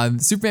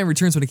 Superman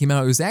Returns, when it came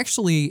out, it was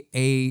actually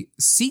a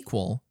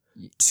sequel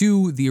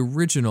to the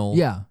original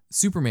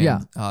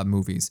Superman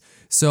movies.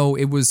 So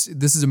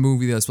this is a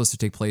movie that was supposed to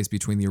take place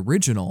between the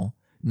original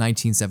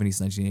 1970s,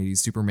 1980s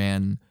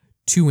Superman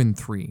 2 and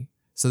 3.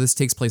 So this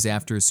takes place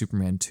after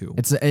Superman 2.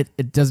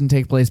 It doesn't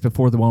take place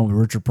before the one with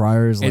Richard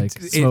Pryor's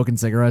smoking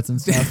cigarettes and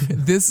stuff.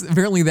 This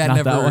apparently that Not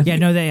never. that one. Yeah,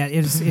 no,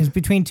 it's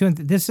between 2 and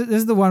this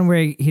is the one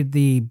where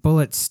the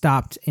bullet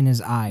stopped in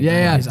his eye.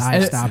 Yeah. His eye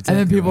stopped. And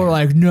then people are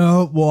like,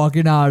 "No,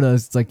 walking out of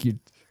us." It's like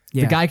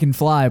the guy can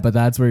fly, but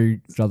that's where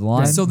you draw the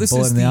line. So this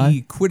Bullet is in the eye.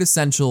 the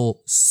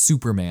quintessential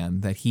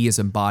Superman that he is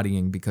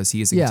embodying because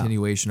he is a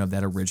continuation of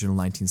that original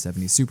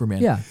 1970s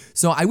Superman. Yeah.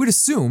 So I would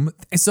assume.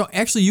 So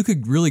actually, you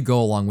could really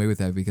go a long way with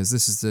that because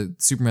this is the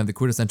Superman, the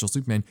quintessential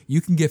Superman.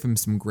 You can give him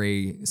some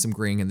graying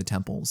in the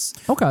temples.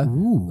 Okay.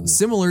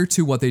 Similar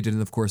to what they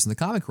did, of course, in the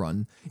comic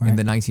run in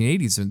the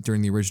 1980s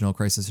during the original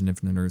Crisis on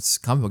Infinite Earths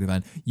comic book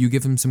event. You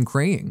give him some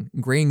graying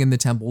in the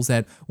temples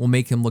that will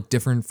make him look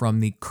different from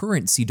the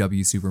current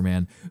CW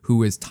Superman,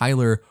 who is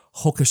Tyler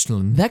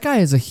Hoechlin. That guy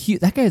has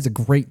a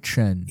great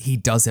chin. He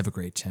does have a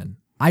great chin.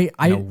 And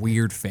a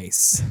weird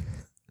face.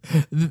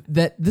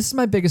 This is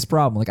my biggest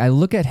problem. Like I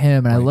look at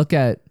him and I look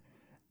at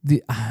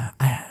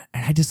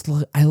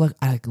I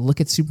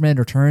look at Superman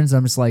Returns and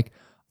I'm just like,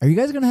 are you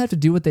guys gonna have to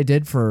do what they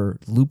did for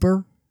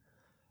Looper?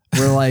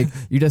 Where like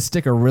you just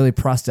stick a really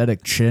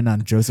prosthetic chin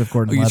on Joseph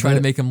Gordon-Levitt. You try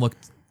to make him look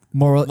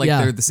more like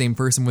they're the same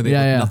person where they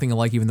look nothing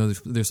alike, even though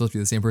they're supposed to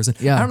be the same person.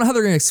 Yeah. I don't know how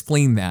they're going to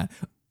explain that.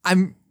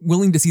 I'm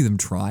willing to see them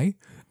try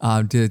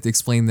to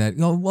explain that.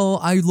 Well,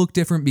 I look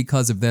different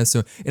because of this.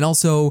 So, and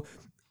also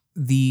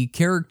the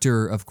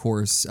character, of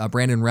course,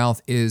 Brandon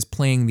Routh is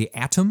playing the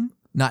Atom,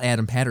 not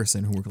Adam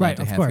Patterson, who we're glad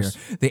to have here.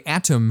 The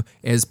Atom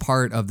is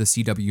part of the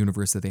CW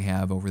universe that they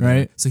have over there.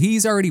 Right. So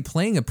he's already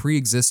playing a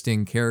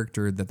pre-existing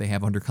character that they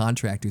have under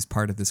contract who's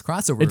part of this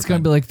crossover. It's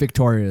going to be like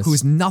Victorious.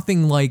 Who's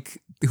nothing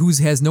like, who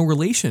has no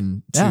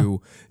relation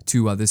to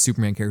the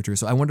Superman character.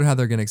 So I wonder how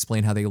they're going to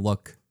explain how they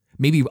look.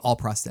 Maybe all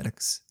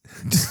prosthetics.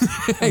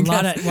 I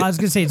was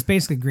gonna say it's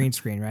basically green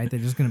screen, right? They're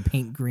just gonna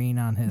paint green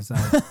on his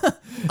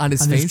on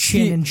his face, his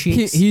chin and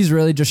cheeks. He's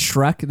really just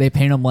Shrek. They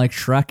paint him like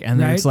Shrek, and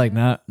then it's like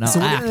no. So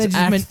they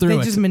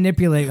just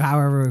manipulate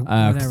however.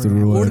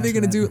 What are they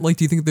gonna do? Like,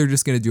 do you think they're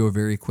just gonna do a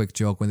very quick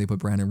joke when they put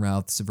Brandon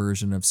Routh's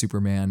version of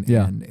Superman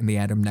and the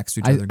Atom next to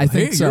each other? I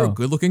think so. You're a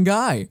good-looking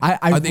guy.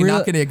 Are they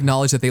not gonna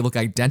acknowledge that they look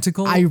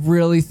identical? I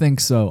really think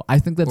so. I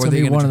think that's gonna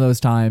be one of those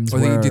times. Or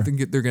do you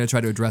think they're gonna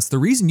try to address the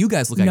reason you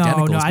guys look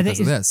identical is because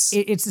of this?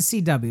 It's the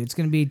CW. It's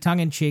going to be tongue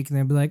in cheek, and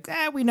they'll be like,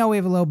 we know we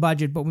have a low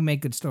budget, but we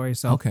make good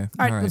stories. So, okay.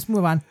 All right, let's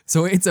move on.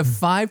 So it's a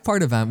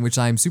 5-part event, which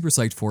I'm super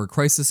psyched for.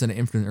 Crisis on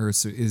Infinite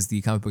Earths is the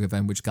comic book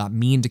event, which got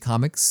me into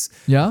comics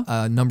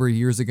a number of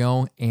years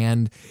ago.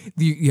 And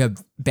you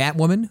have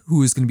Batwoman,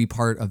 who is going to be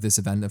part of this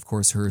event. Of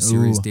course, her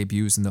series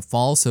debuts in the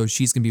fall, so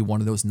she's going to be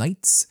one of those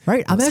nights.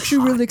 Right. I'm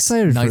actually really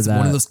excited for that.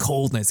 One of those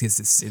cold nights.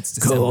 It's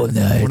cold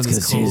nights. One of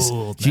those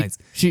cold nights.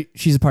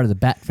 She's a part of the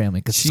Bat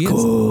family. She is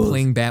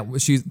playing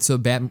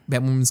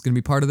Batwoman's going to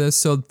be part of this.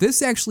 So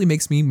this actually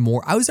makes me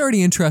more. I was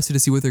already interested to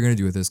see what they're going to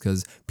do with this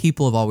because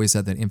people have always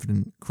said that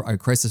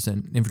Crisis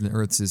on Infinite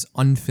Earths is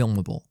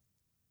unfilmable.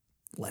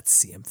 Let's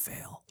see him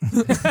fail.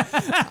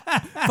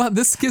 But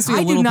this gives me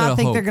a little bit of hope. I do not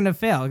think they're going to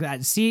fail.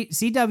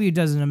 CW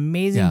does an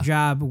amazing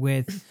job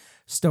with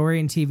story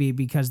and TV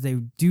because they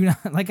do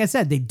not, like I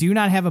said, they do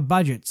not have a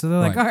budget. So they're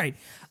like, all right,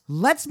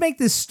 let's make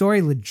this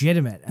story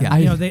legitimate.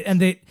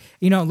 And,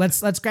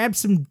 let's grab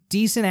some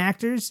decent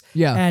actors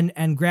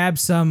and grab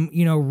some,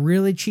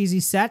 really cheesy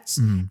sets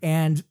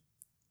and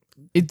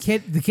the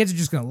kids are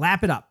just going to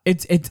lap it up.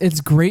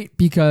 It's great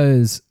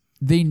because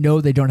they know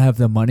they don't have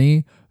the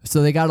money.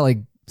 So they got to like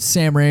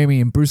Sam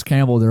Raimi and Bruce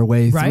Campbell their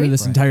way through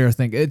this entire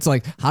thing. It's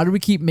like, how do we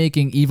keep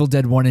making Evil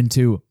Dead 1 and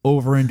 2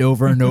 over and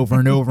over and over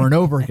and over and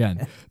over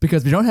again?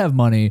 Because we don't have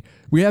money.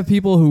 We have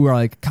people who are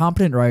like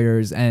competent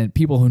writers and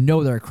people who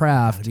know their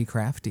craft. Be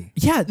crafty.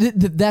 Yeah,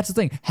 that's the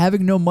thing.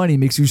 Having no money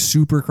makes you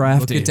super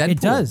crafty. Look at Deadpool.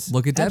 It does.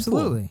 Look at Deadpool.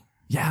 Absolutely.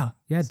 Yeah.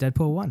 Yeah,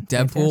 Deadpool 1.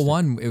 Deadpool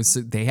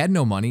 1, they had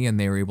no money and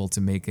they were able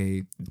to make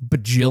a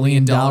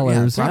bajillion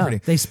dollars.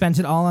 Property. They spent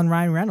it all on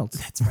Ryan Reynolds.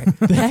 That's right.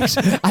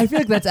 I feel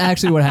like that's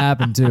actually what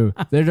happened too.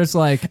 They're just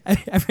like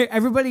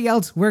everybody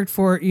else worked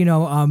for,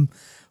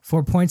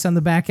 4 points on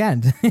the back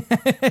end.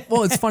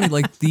 Well, it's funny,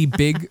 like the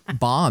big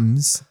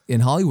bombs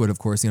in Hollywood, of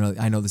course,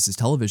 I know this is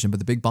television, but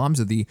the big bombs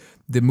are the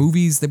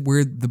movies that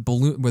where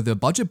the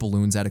budget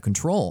balloons out of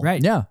control.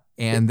 Right. Yeah.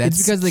 And that's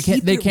it's because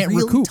they can't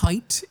really recoup.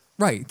 tight.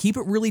 Right. Keep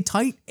it really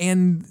tight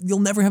and you'll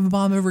never have a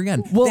bomb ever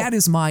again. Well- that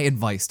is my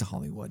advice to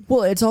Hollywood.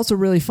 Well, it's also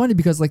really funny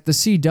because like the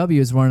CW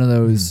is one of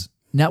those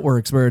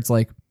networks where it's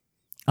like,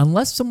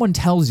 unless someone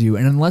tells you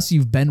and unless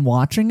you've been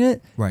watching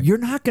it, Right. you're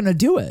not going to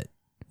do it.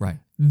 Right.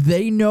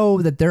 They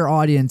know that their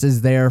audience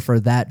is there for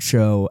that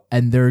show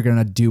and they're going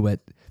to do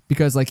it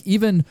because like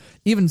even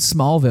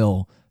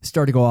Smallville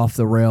started to go off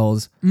the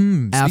rails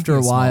after a Speaking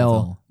of while.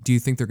 Smallville, do you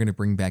think they're going to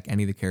bring back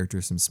any of the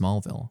characters from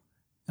Smallville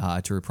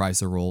to reprise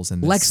their roles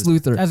in this? Lex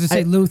Luthor. I was gonna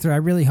say Luthor. I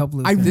really hope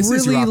Luthor. This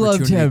is your really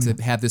loved opportunity him.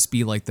 to have this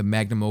be like the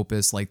magnum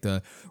opus, like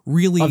the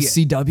really of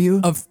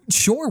CW.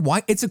 sure.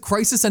 Why it's a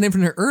Crisis on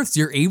Infinite Earths.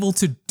 You're able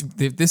to.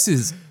 This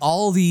is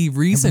all the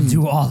reason.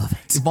 do all of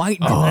it. Why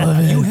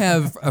you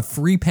have a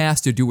free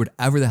pass to do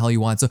whatever the hell you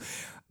want. So,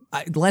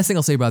 the last thing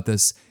I'll say about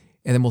this,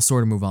 and then we'll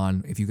sort of move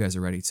on if you guys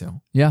are ready to.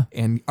 Yeah.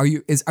 And are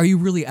you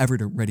really ever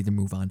ready to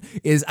move on?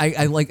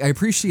 I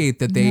appreciate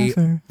that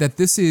Never. that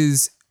this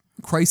is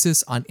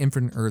Crisis on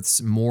Infinite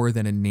Earths more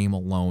than a name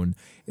alone.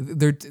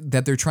 They're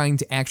trying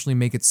to actually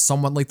make it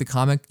somewhat like the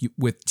comic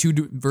with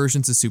two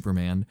versions of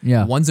Superman.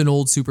 Yeah. One's an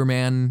old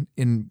Superman,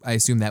 and I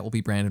assume that will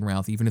be Brandon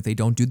Routh, even if they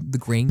don't do the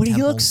graying But temples.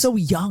 he looks so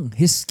young.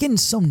 His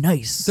skin's so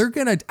nice.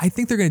 I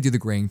think they're gonna do the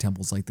graying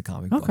temples like the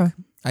comic book. Okay.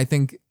 I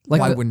think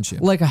like why wouldn't you?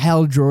 Like a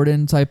Hal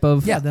Jordan type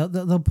of. Yeah,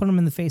 they'll put him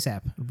in the Face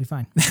app. It'll be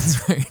fine.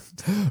 That's right.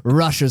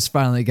 Russia's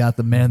finally got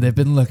the man they've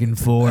been looking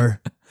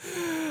for.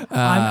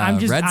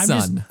 Red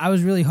Sun. I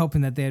was really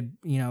hoping that they'd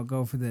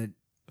go for the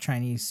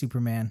Chinese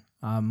Superman,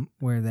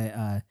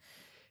 where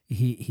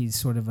he's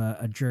sort of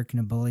a jerk and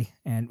a bully,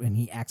 and when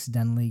he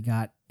accidentally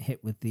got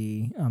hit with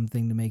the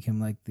thing to make him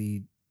like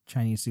the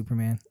Chinese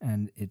Superman,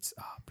 and it's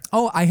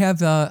I have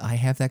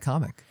that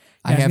comic.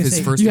 I I was have gonna his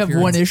say, first. You have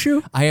appearance. one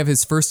issue? I have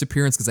his first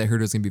appearance because I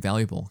heard it was going to be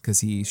valuable because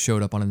he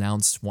showed up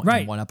unannounced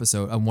in one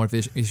episode,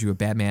 issue of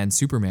Batman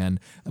Superman,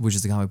 which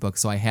is a comic book.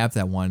 So I have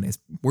that one. It's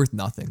worth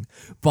nothing,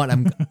 but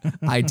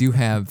I do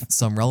have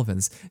some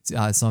relevance,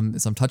 some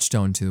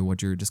touchstone to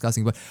what you're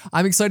discussing. But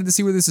I'm excited to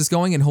see where this is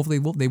going, and hopefully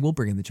they will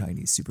bring in the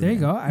Chinese Superman. There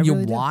you go. I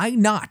really do. Why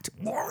not?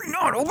 Why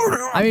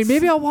not? I mean,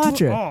 maybe I'll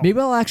watch it. Maybe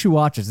I'll actually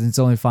watch it since it's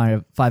only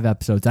five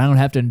episodes. I don't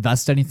have to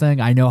invest anything.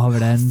 I know how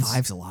it ends.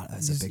 Five's a lot.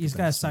 That's a big. You just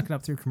gotta investment. suck it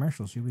up through commercials.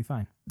 You'll be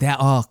fine.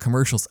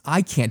 Commercials.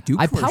 I can't do.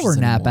 I commercials power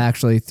nap anymore.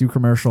 actually through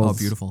commercials. Oh,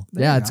 beautiful.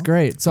 Yeah, you it's go.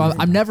 great. So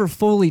I'm never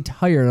fully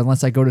tired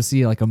unless I go to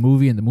see like a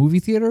movie in the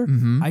movie theater.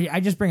 I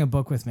just bring a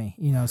book with me,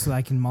 so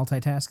I can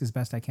multitask as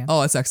best I can.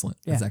 Oh, that's excellent.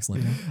 That's Yeah.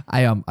 excellent.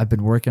 I've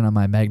been working on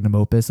my magnum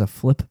opus of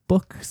flip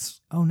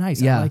books. Oh,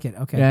 nice. Yeah, I like it.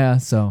 Okay. Yeah,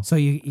 so So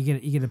you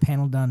get a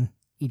panel done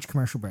each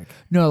commercial break.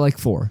 no, like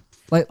 4.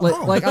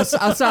 Like a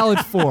solid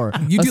 4.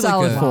 You a do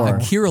solid like 4. a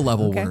Kira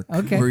level Okay, work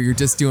okay. where you're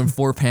just doing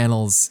 4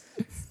 panels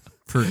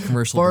per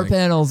commercial 4 break.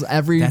 panels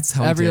every That's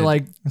how I did.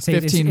 like Say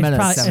 15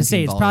 minutes.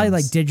 It's probably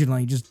like 17 digital.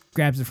 He just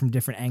grabs it from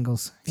different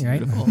angles,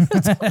 right?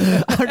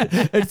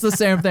 It's the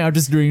same thing. I'm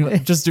just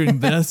doing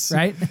this.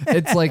 Right?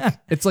 It's like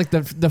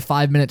the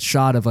 5-minute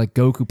shot of like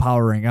Goku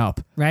powering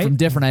up Right. from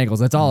different angles.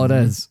 That's all it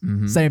is.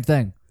 Same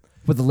thing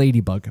with the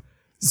ladybug.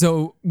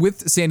 So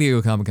with San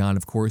Diego Comic-Con,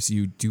 of course,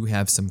 you do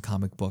have some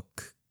comic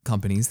book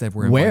companies that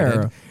were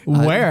Where?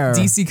 invited. Where?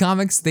 DC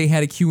Comics, they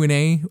had a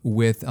Q&A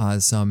with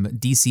some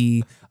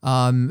DC,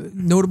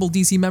 notable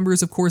DC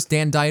members, of course.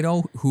 Dan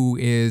Dido, who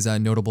is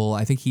notable.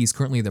 I think he's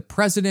currently the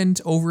president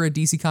over at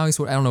DC Comics.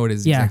 I don't know what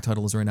his exact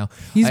title is right now.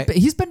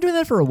 He's been doing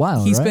that for a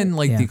while. He's right? been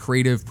like Yeah. the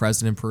creative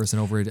president person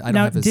over it. I don't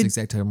Now, have his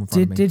exact title in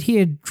front of me. Did he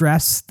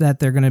address that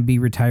they're going to be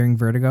retiring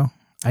Vertigo?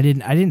 I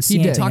didn't see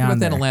He did. anything Talked on about that in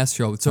there. the last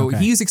show. So Okay.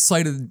 he's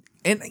excited.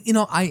 And,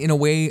 in a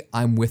way,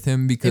 I'm with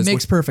him because It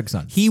makes perfect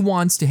sense. he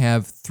wants to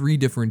have 3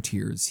 different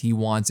tiers. He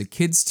wants a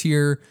kids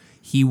tier,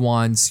 he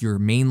wants your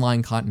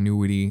mainline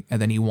continuity,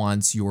 and then he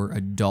wants your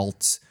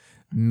adult,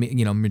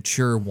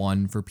 mature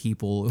one for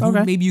people who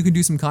Okay. maybe you can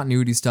do some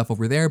continuity stuff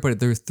over there, but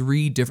there are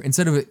 3 different,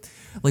 instead of it,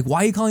 like,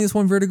 why are you calling this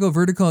one Vertigo?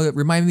 Vertigo,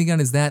 remind me again,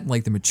 is that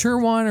like the mature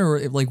one,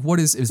 or like what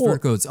is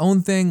Vertigo its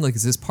own thing? Like,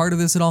 is this part of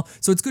this at all?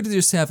 So it's good to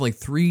just have like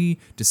 3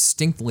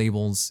 distinct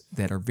labels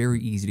that are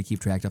very easy to keep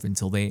track of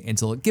until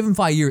give them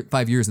 5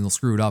 years and they'll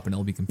screw it up and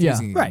it'll be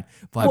confusing again. right.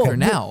 But Well, for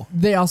now,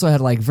 They also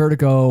had like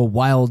Vertigo,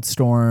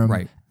 Wildstorm,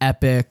 Right.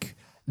 Epic.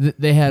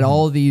 They had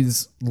all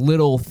these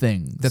little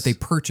things that they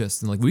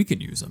purchased and like we can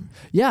use them.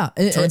 Yeah.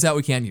 Turns out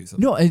we can use them.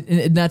 No,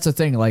 and that's the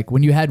thing. Like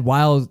when you had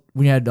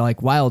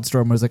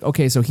Wildstorm, it was like,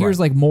 okay, so here's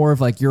like more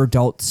of like your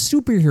adult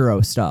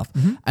superhero stuff,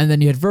 and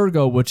then you had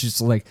Vertigo, which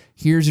is like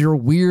here's your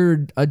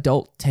weird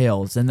adult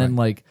tales, and then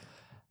like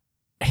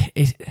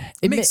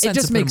it makes sense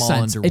just to put makes them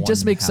all sense. under It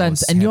just one makes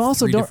sense, house, and you have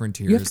also 3 don't. different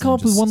You have to tiers come and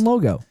up with just- one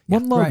logo.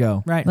 One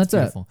logo. right. That's it.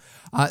 Beautiful.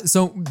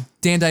 So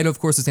Dan Dido, of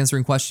course, is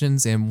answering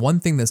questions, and one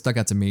thing that stuck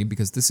out to me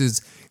because this is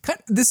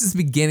the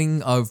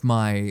beginning of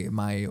my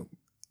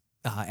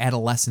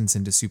adolescence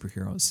into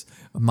superheroes.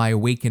 My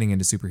awakening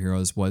into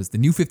superheroes was the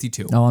New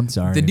 52. Oh, I'm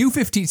sorry. The New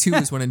 52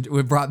 is when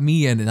it brought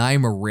me in, and I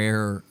am a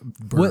rare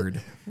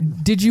bird.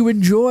 Did you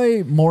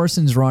enjoy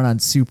Morrison's run on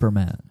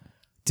Superman?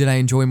 Did I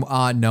enjoy?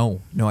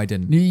 No, I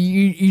didn't.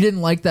 You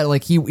didn't like that?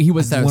 Like he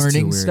was thought it was too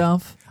learning weird.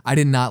 stuff. I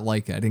did not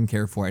like it. I didn't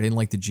care for it. I didn't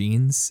like the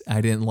jeans.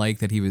 I didn't like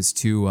that he was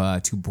too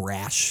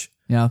brash.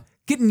 Yeah.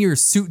 Get in your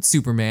suit,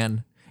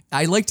 Superman.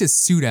 I liked his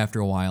suit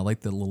after a while. I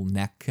liked the little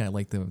neck. I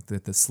liked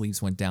the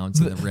sleeves went down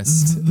to the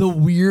wrist. The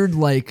weird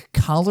like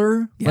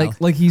collar, Yeah.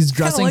 like he's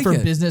dressing like for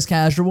it. business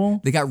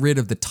casual. They got rid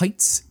of the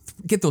tights.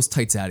 Get those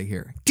tights out of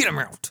here. Get them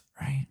out.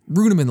 Right.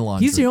 Root them in the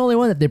laundry. He's the only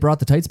one that they brought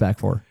the tights back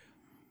for.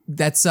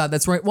 That's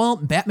right. Well,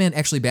 Batman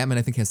I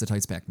think has the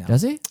tights back now.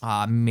 Does he?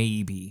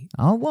 Maybe.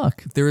 Oh,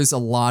 look. There is a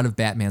lot of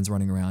Batmans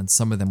running around.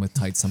 Some of them with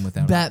tights, some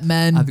without.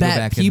 Batman, I'll have to go Bat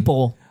back and-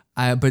 people.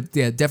 But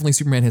yeah, definitely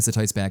Superman has the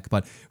tights back.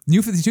 But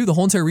New 52, the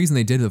whole entire reason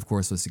they did it, of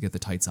course, was to get the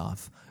tights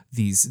off.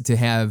 To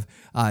have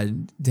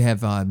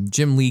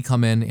Jim Lee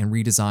come in and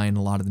redesign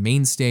a lot of the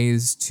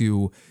mainstays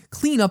to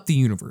clean up the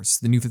universe.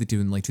 The New 52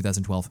 in like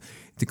 2012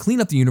 to clean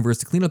up the universe,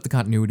 to clean up the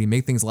continuity,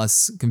 make things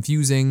less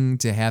confusing,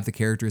 to have the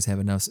characters have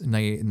a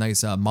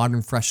nice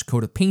modern, fresh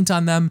coat of paint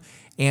on them,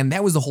 and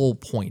that was the whole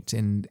point,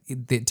 and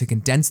to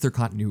condense their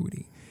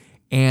continuity.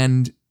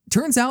 And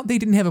turns out they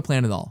didn't have a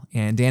plan at all.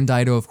 And Dan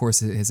Dido, of course,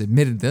 has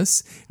admitted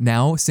this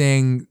now,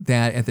 saying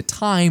that at the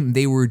time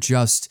they were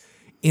just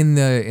in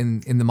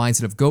the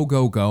mindset of go,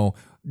 go, go.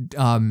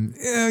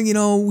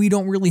 We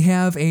don't really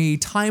have a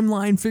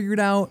timeline figured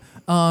out.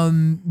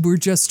 We're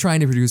just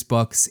trying to produce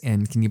books,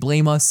 and can you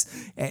blame us?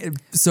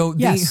 So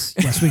Yes,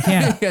 yes, we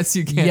can. yes,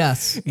 you can.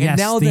 Yes. And Yes,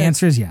 now the that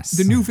answer is yes.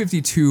 The New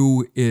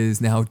 52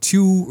 is now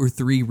 2 or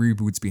 3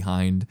 reboots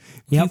behind.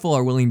 Yep. People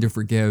are willing to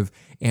forgive.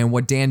 And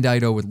what Dan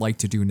Dido would like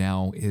to do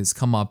now is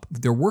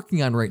they're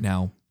working on right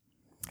now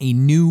a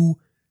new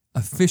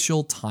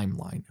official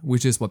timeline,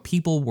 which is what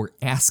people were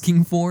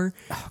asking for.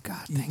 Oh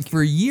God, thank you.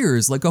 For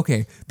years. Like,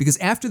 okay, because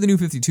after the New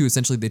 52,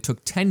 essentially they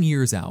took 10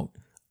 years out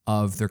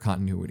of their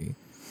continuity.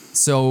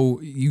 So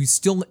you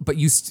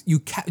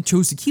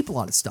chose to keep a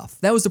lot of stuff.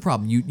 That was the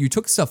problem. You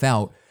took stuff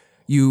out,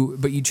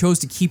 but you chose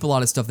to keep a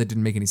lot of stuff that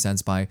didn't make any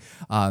sense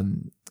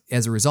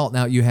as a result.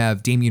 Now you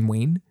have Damian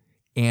Wayne.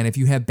 And if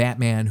you have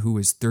Batman who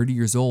is 30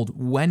 years old,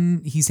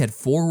 when he's had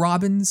 4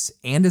 Robins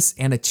and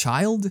a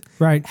child,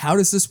 Right. How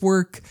does this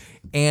work?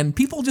 And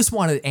people just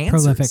wanted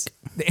answers.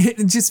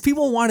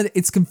 Prolific.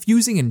 It's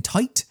confusing and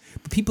tight,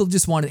 but people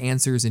just wanted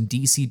answers, and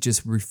DC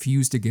just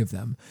refused to give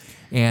them.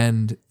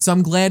 And so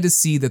I'm glad to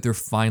see that they're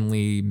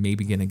finally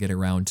maybe going to get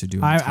around to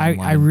doing a timeline.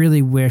 I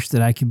really wish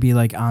that I could be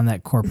like on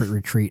that corporate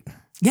retreat.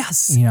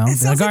 Yes. You know, It be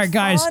sounds like, all right,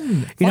 guys, fun.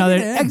 you know, Plug it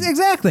they're- in.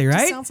 exactly,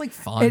 right? Sounds like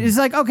fun. It's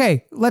like,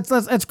 okay, let's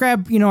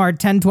grab, our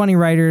 10, 20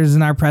 writers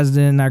and our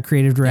president and our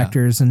creative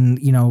directors and,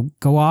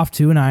 go off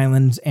to an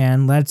island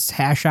and let's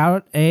hash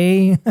out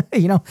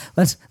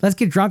let's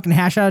get drunk and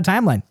hash out a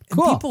timeline.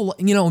 Cool.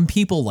 And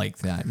people like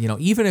that,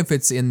 even if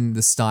it's in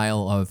the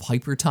style of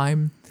Hyper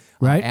Time,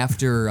 Right.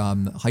 After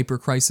Hyper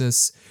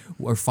Crisis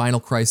or Final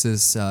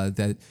Crisis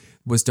that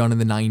was done in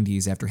the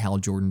 90s after Hal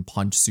Jordan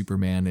punched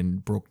Superman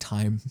and broke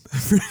time.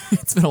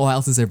 It's been a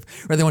while since I've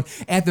read that one.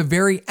 At the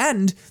very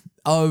end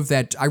of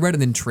that, I read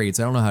it in trades.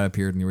 I don't know how it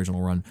appeared in the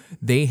original run.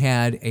 They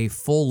had a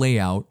full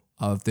layout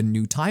of the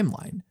new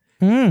timeline.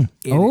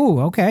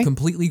 Okay.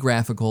 Completely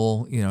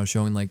graphical,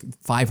 showing like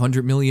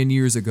 500 million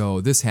years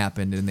ago this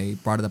happened, and they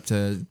brought it up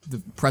to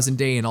the present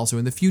day and also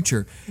in the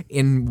future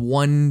in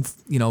one,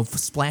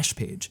 splash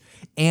page.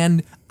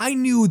 And I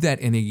knew that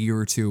in a year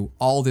or two,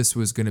 all this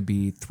was going to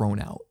be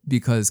thrown out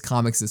because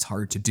comics is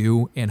hard to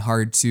do and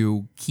hard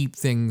to keep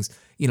things,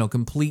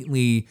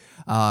 completely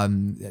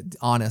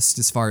honest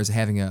as far as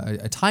having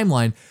a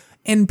timeline.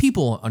 And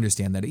people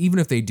understand that even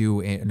if they do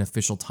an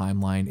official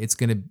timeline, it's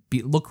going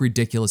to look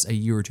ridiculous a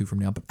year or two from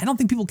now. But I don't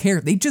think people care.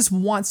 They just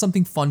want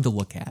something fun to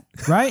look at.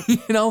 Right.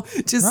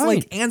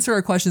 Like answer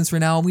our questions for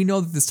now. We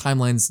know that this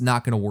timeline's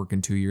not going to work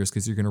in 2 years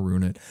because you're going to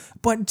ruin it.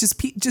 But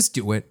just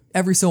do it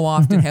every so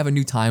often. Have a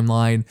new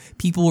timeline.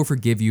 People will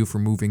forgive you for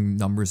moving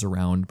numbers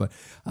around. But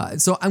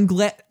so I'm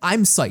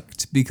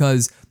psyched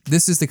because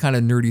this is the kind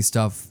of nerdy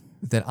stuff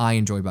that I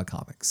enjoy about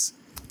comics.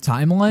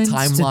 Timelines?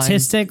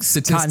 Statistics,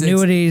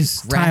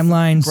 continuities,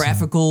 timelines.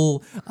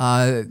 Graphical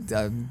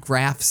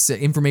graphs,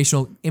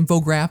 informational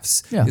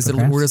infographics is the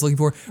word I was looking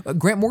for.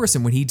 Grant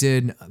Morrison, when he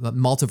did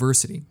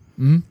Multiversity,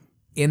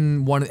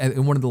 in one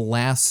of the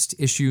last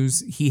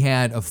issues, he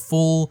had a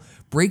full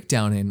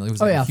breakdown in. It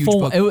was a huge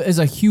book. It was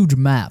a huge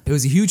map. It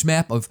was a huge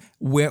map of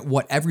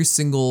what every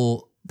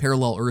single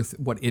parallel Earth,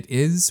 what it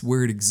is,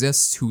 where it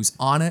exists, who's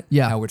on it,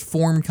 how it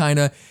formed, kind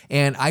of.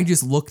 And I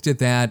just looked at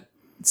that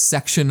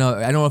section of,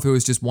 I don't know if it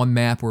was just one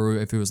map or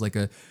if it was like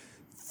a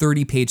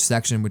 30-page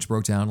section which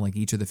broke down like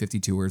each of the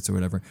 52 words or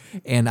whatever,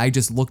 and I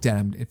just looked at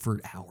them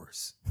for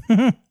hours.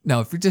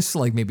 No, for just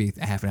like maybe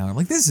a half an hour. I'm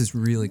like, this is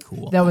really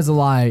cool. That was a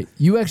lie.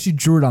 You actually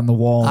drew it on the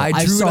wall. I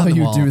drew saw it on the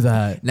you wall do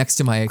that. next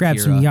to my Grab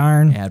Akira some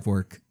yarn. ad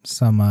work.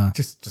 Some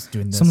Just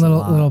doing this. some a little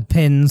lot. little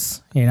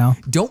pins, you know.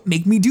 Don't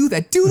make me do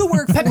that. Do the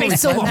work for me.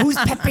 Who's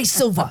Pepe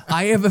Silva?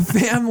 I have a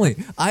family.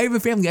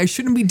 I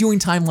shouldn't be doing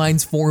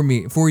timelines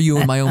for you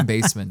in my own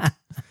basement.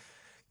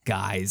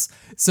 Guys.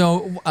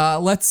 So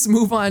let's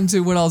move on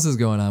to what else is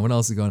going on. What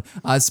else is going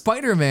on?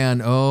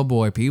 Spider-Man. Oh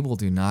boy, people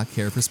do not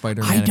care for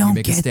Spider-Man. I if you don't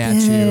make get a statue.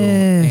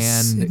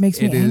 this. And It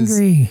makes me is-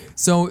 angry.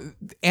 So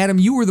Adam,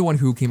 you were the one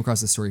who came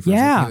across the story first.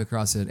 Yeah. I came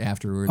across it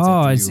afterwards.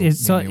 Oh, after it's you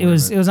so made me it aware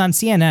was of on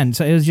CNN.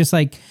 So it was just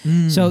like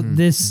so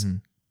this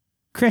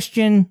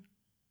Christian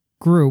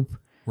group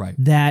right.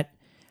 that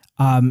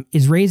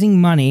is raising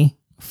money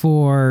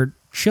for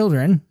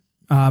children.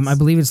 I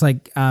believe it's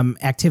like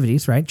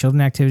activities, right?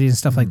 Children activities and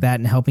stuff like that,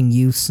 and helping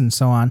youths and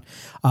so on.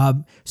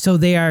 So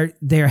they are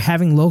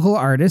having local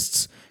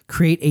artists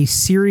create a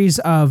series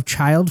of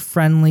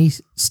child-friendly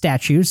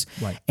statues.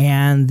 Right.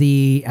 And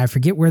I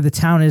forget where the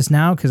town is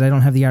now because I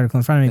don't have the article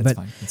in front of me. That's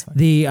but fine. That's fine.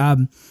 the I'll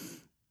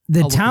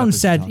look it town up as you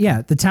said,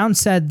 talk. the town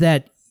said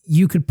that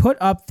you could put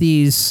up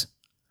these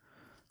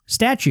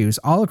statues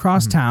all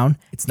across town.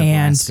 It's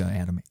and Nebraska,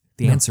 Adam.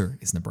 The answer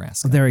is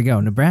Nebraska. there we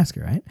go. Nebraska,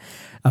 right?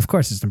 Of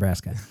course it's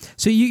Nebraska.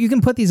 So you can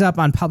put these up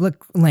on public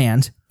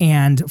land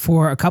and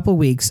for a couple of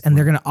weeks, and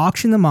they're going to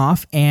auction them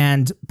off,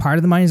 and part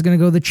of the money is going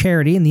to go to the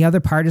charity and the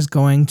other part is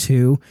going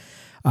to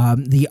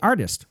the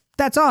artist.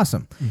 That's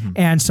awesome.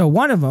 And so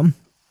one of them,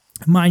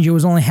 mind you,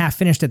 was only half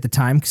finished at the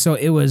time. So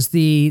it was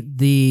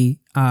the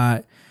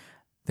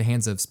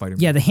Hands of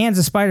Spider-Man. the hands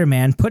of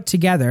Spider-Man put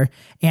together,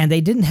 and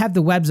they didn't have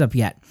the webs up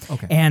yet.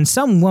 Okay. And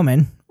some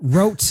woman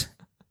wrote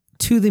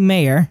to the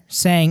mayor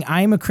saying,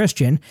 I am a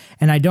Christian,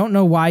 and I don't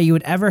know why you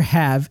would ever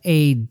have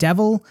a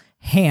devil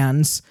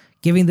hands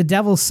giving the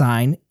devil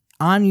sign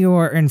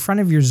in front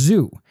of your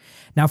zoo.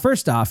 Now,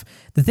 first off,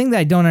 the thing that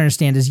I don't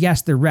understand is,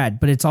 yes, they're red,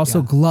 but it's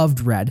also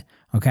gloved red.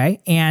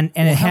 Okay. And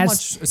it How has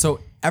much? So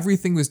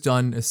everything was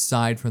done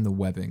aside from the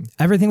webbing.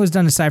 everything was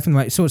done aside from the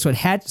web. So it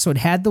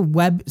had the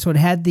web. So it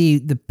had the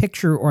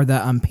picture or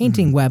the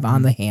painting web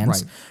on the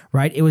hands.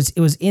 Right. It was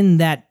in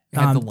that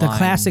had the the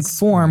classic lines,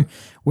 form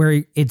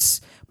where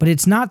but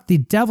it's not the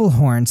devil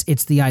horns.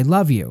 It's the I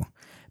love you,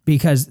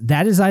 because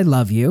that is I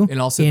love you.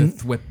 And also the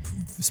thwip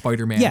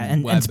Spider-Man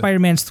and web.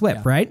 Spider-Man's thwip,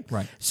 Yeah, right?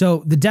 right.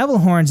 So the devil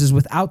horns is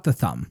without the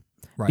thumb.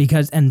 Right.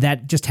 And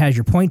that just has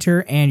your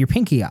pointer and your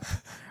pinky up.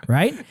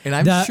 Right. And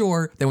I'm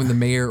sure that when the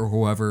mayor or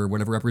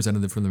whatever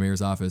representative from the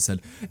mayor's office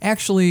said,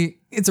 actually,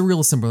 it's a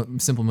real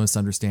simple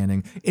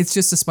misunderstanding. It's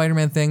just a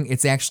Spider-Man thing.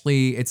 It's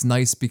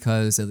nice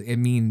because it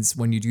means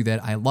when you do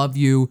that, I love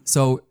you.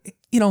 So,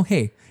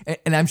 hey,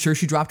 and I'm sure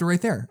she dropped it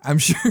right there. I'm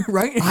sure,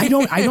 right? I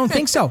don't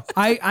think so.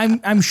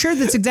 I'm sure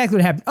that's exactly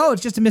what happened. Oh,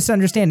 it's just a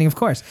misunderstanding, of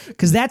course,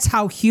 because that's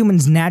how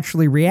humans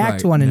naturally react Right,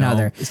 to one no.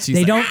 another. She's They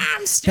like, don't.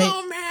 I'm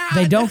still mad.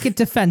 They don't get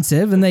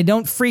defensive and they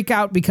don't freak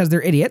out because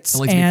they're idiots,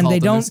 like to be and called they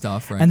other don't.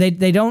 stuff, right? And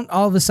they don't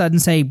all of a sudden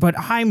say, "But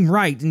I'm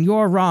right and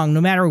you're wrong,"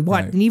 no matter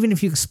what. Right. And even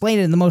if you explain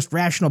it in the most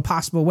rational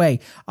possible way,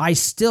 I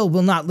still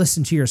will not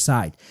listen to your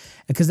side.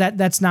 Because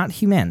that's not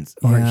humans,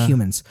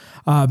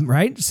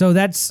 right? So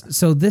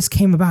this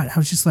came about. I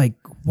was just like,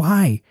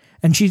 why?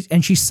 And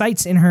she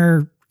cites in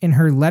her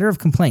letter of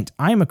complaint,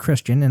 I am a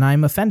Christian and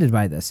I'm offended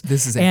by this.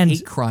 This is a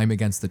hate crime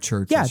against the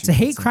church. Yeah, it's a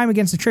hate crime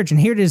against the church. And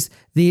here it is,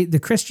 the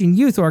Christian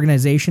Youth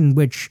Organization,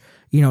 which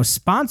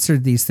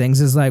sponsored these things,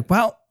 is like,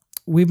 well,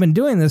 we've been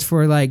doing this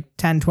for like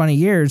 10, 20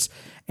 years.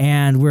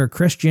 And we're a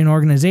Christian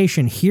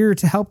organization here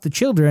to help the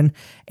children.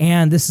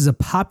 And this is a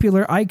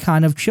popular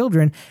icon of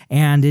children.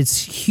 And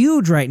it's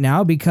huge right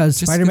now because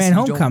Just Spider-Man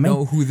because you Homecoming. don't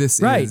know who this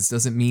Right. is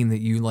doesn't mean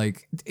that you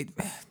like it.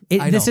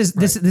 This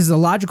is a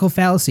logical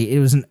fallacy.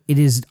 It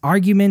is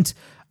argument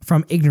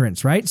from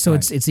ignorance, right? So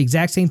it's the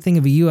exact same thing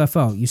of a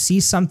UFO. You see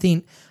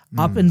something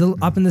up in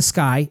the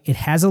sky. It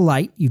has a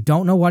light. You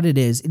don't know what it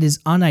is. It is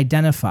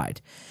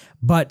unidentified.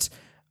 But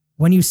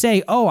when you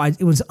say,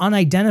 it was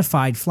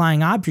unidentified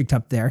flying object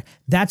up there,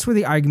 that's where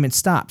the argument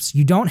stops.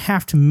 You don't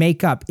have to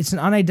make up. It's an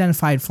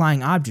unidentified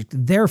flying object.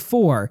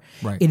 Therefore,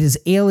 Right. it is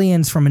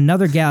aliens from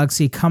another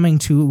galaxy coming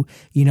to,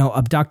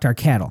 abduct our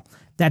cattle.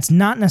 That's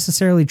not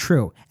necessarily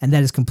true, and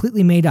that is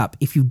completely made up.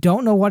 If you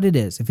don't know what it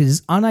is, if it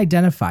is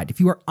unidentified, if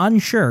you are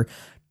unsure,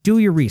 do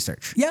your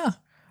research. Yeah.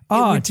 Oh,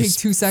 it it would take just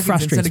 2 seconds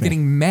frustrates instead of me.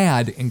 getting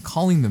mad and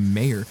calling the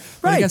mayor.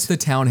 But I Right. guess the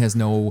town has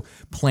no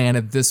plan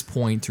at this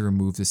point to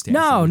remove the statue.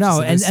 No, which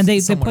no, is and they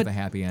somewhat put of a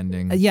happy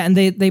ending. Yeah, and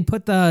they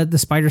put the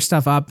spider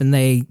stuff up, and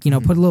they put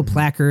a little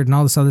placard and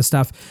all this other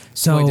stuff.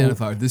 So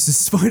Identified. This is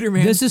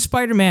Spider-Man. this is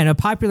Spider-Man, a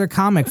popular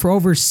comic for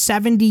over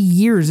 70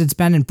 years. It's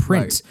been in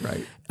print.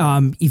 Right.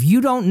 If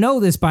you don't know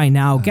this by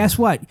now, guess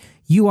what?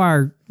 you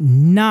are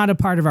not a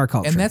part of our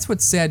culture. And that's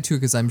what's sad too,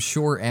 because I'm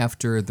sure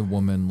after the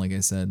woman, like I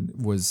said,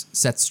 was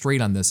set straight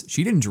on this,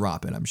 she didn't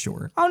drop it. I'm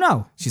sure. oh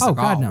no, She's oh like,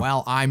 God, oh, no.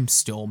 well, I'm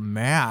still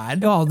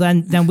mad. Oh,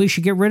 then we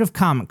should get rid of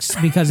comics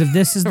because if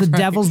this is the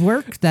devil's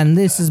work, then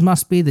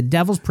must be the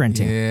devil's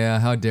printing. Yeah,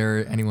 how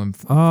dare anyone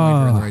point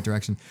her in the right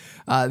direction?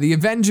 The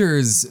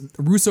Avengers,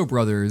 Russo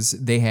brothers,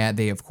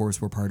 they of course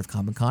were part of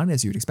Comic-Con,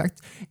 as you'd expect,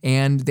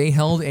 and they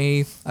held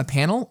a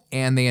panel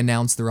and they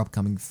announced their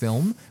upcoming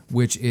film,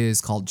 which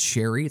is called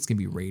Cherry. It's going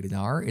to be rated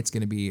R. It's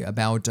going to be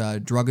about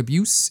drug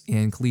abuse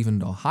in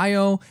Cleveland,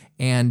 Ohio,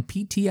 and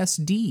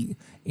PTSD.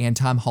 And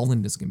Tom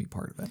Holland is going to be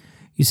part of it.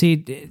 You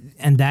see,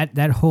 and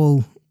that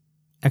whole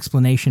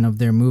explanation of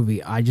their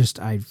movie, I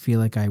feel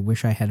like I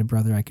wish I had a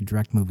brother I could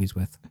direct movies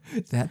with.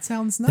 That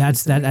sounds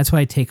nice. That's what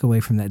I take away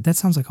from that. That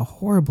sounds like a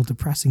horrible,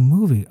 depressing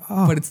movie.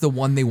 Oh, But it's the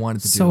one they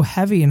wanted to do. so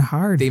heavy and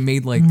hard. They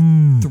made like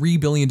 $3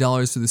 billion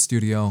for the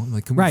studio.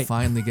 Like, can we Right.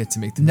 finally get to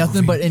make the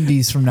Nothing movie? but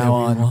indies from now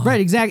on. Right,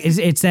 exactly.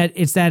 It's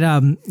that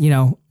I'm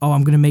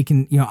gonna make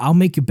I'll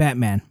make you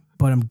Batman,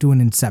 but I'm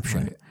doing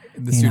Inception. Right.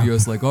 And the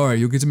studio's like, all right,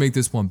 you'll get to make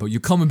this one, but you're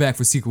coming back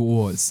for Secret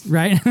Wars.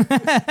 Right?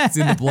 It's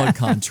in the blood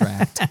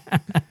contract.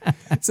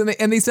 So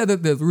they said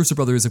that the Russo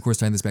brothers, of course,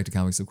 tying this back to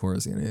comics, of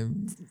course,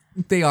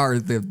 they are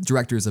the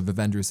directors of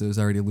Avengers, so it's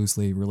already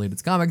loosely related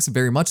to comics,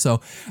 very much so.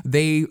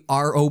 They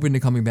are open to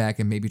coming back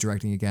and maybe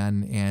directing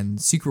again.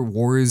 And Secret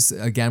Wars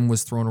again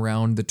was thrown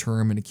around the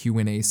term in a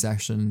Q&A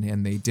session,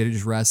 and they did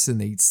address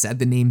and they said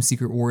the name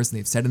Secret Wars, and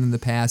they've said it in the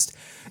past.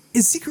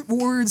 Is Secret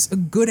Wars a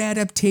good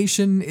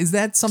adaptation? Is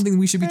that something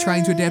we should be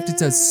trying to adapt?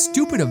 It's a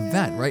stupid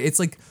event, right? It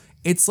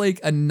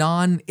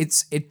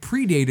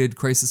predated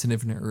Crisis on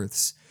Infinite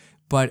Earths,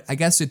 but I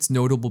guess it's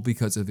notable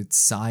because of its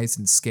size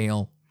and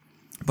scale.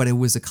 But it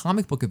was a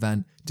comic book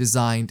event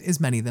designed, as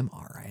many of them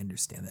are, I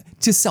understand that,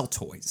 to sell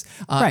toys.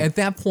 Right. At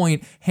that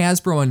point,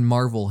 Hasbro and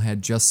Marvel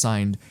had just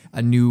signed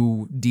a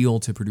new deal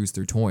to produce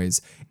their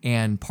toys,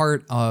 and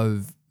part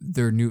of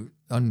their new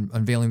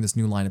unveiling this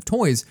new line of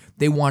toys,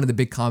 they wanted the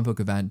big comic book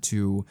event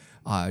to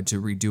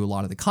redo a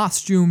lot of the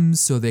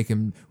costumes so they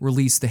can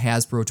release the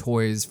Hasbro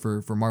toys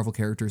for Marvel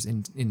characters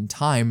in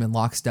time and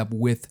lockstep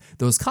with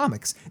those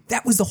comics.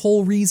 That was the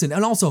whole reason.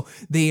 And also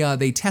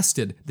they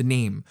tested the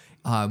name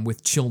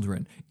with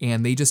children,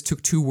 and they just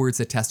took two words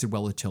that tested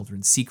well with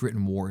children: Secret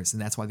and Wars,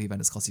 and that's why the event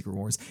is called Secret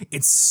Wars.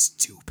 It's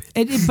stupid.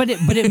 But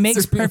it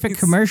makes perfect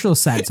commercial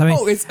sense. I mean,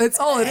 it's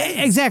all it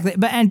is. Exactly.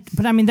 But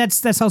I mean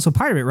that's also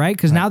part of it, right?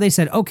 Because now they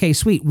said, okay,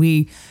 sweet,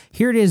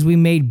 here it is. We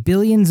made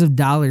billions of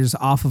dollars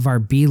off of our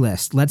B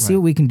list. Let's see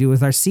what we can do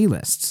with our C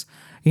lists.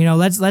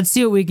 Let's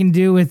see what we can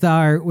do with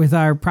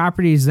our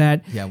properties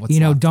that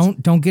left?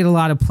 don't get a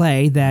lot of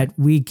play, that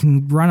we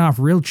can run off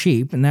real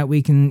cheap, and that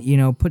we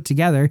can put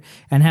together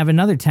and have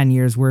another 10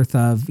 years worth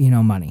of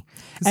money.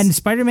 And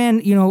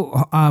Spider-Man,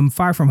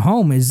 Far From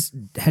Home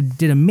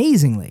did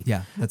amazingly.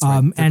 Yeah, that's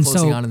right. They're and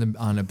closing so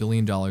on $1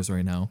 billion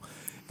right now.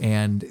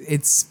 And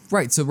it's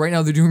right. So right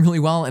now they're doing really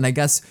well. And I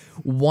guess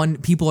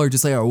people are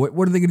just like, oh,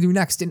 what are they going to do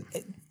next? And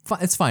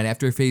it's fine.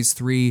 After phase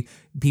 3,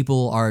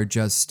 people are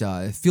just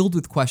filled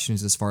with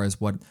questions as far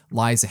as what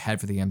lies ahead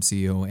for the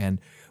MCU.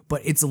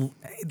 But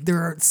there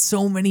are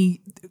so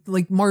many,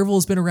 like Marvel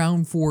has been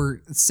around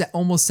for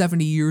almost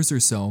 70 years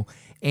or so.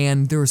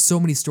 And there are so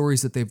many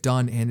stories that they've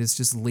done, and it's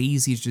just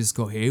lazy to just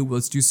go, hey,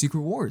 let's do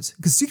Secret Wars.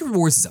 Because Secret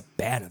Wars is a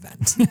bad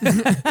event.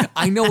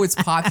 I know it's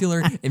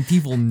popular and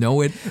people know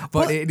it,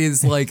 but it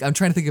is like, I'm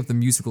trying to think of the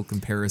musical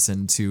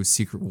comparison to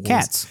Secret Wars.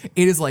 Cats.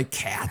 It is like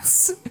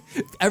Cats.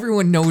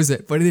 Everyone knows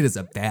it, but it is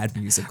a bad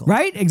musical.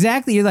 right,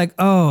 exactly. You're like,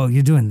 oh,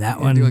 you're doing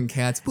that one. Doing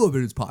Cats, well,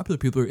 but it's popular.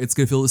 It's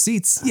going to fill the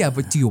seats. Yeah,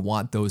 but do you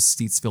want those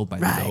seats filled by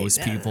those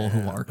people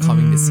who are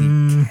coming to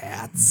see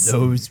Cats?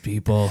 Those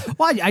people.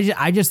 Well,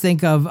 I just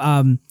think of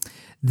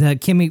the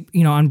Kimmy,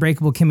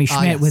 Unbreakable Kimmy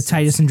Schmidt yes, with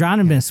Titus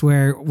Andronicus,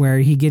 where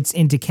he gets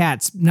into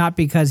Cats not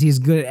because he's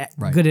good at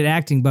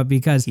acting, but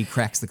because He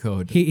cracks the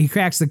code. he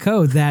cracks the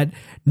code that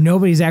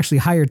nobody's actually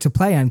hired to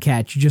play on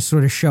Cats. You just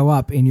sort of show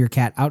up in your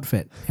cat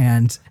outfit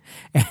and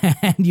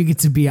you get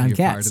to be on You're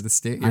Cats. part of the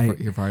state.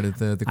 You're part of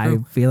the I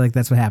crew. feel like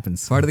that's what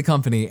happens. Part of the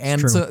company.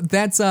 And true. so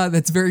that's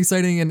very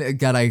exciting. And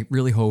God, I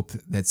really hope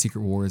that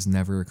Secret Wars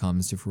never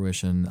comes to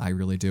fruition. I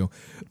really do.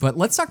 But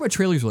let's talk about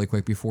trailers really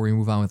quick before we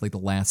move on with like the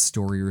last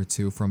story or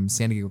two from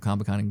San Diego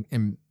Comic-Con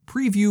and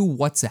preview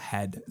what's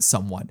ahead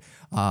somewhat.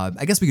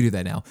 I guess we could do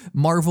that now.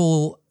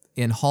 Marvel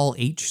in Hall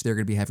H, they're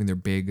going to be having their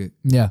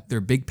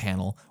big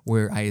panel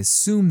where I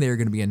assume they're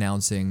going to be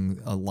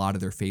announcing a lot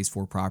of their Phase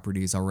 4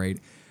 properties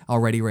already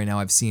right now.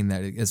 I've seen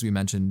that, as we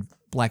mentioned,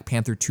 Black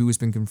Panther 2 has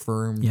been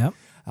confirmed. Yep.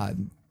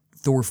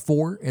 Thor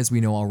 4, as we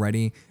know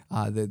already.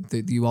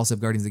 You also have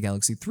Guardians of the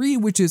Galaxy 3,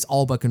 which is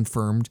all but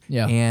confirmed.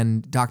 Yeah.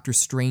 And Doctor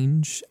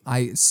Strange,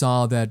 I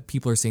saw that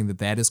people are saying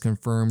that is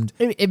confirmed.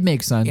 It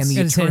makes sense. And the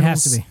It has to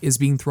Eternals be. is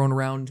being thrown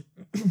around.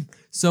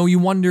 So you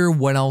wonder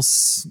what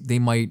else they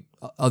might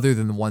other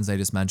than the ones I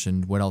just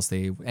mentioned, what else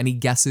any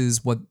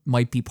guesses what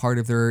might be part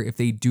of if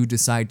they do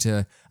decide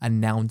to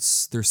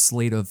announce their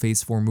slate of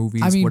Phase 4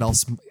 movies, I mean, what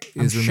else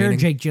is Sure, remaining?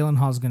 Jake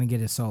Gyllenhaal's going to get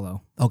his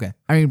solo. Okay.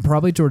 I mean,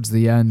 probably towards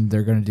the end,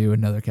 they're going to do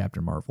another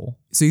Captain Marvel.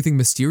 So you think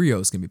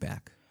Mysterio is going to be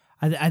back?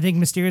 I think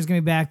Mysterio's going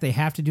to be back. They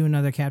have to do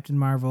another Captain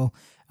Marvel.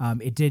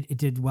 It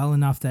did well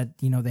enough that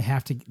they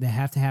have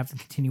to have the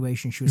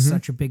continuation. She was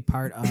such a big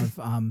part of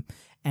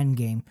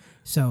Endgame,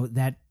 so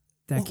that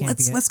can't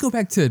be. Let's go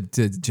back to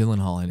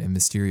Gyllenhaal and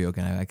Mysterio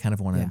again. I kind of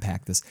want to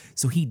unpack this.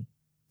 So he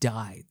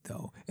died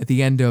though at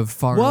the end of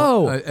Far.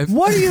 Whoa!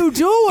 What are you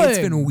doing? It's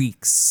been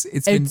weeks.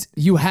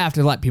 You have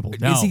to let people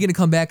know. Is he going to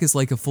come back as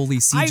like a fully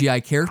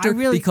CGI character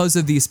because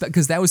of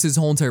because that was his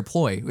whole entire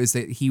ploy, was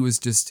that he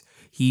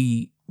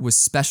was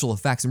special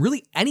effects, and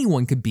really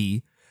anyone could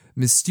be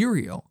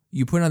Mysterio.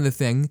 You put on the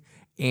thing,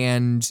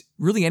 and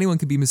really anyone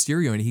could be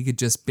Mysterio, and he could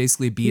just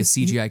basically be a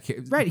CGI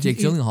character, Jake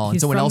Gyllenhaal, and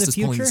someone else is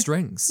pulling the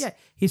strings. Yeah,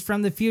 he's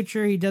from the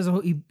future. He does.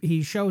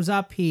 He shows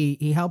up.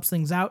 He helps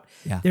things out.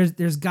 Yeah.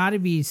 There's got to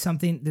be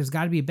something. There's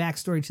got to be a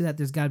backstory to that.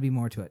 There's got to be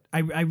more to it.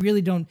 I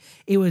really don't.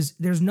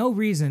 There's no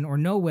reason or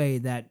no way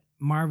that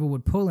Marvel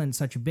would pull in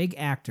such a big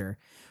actor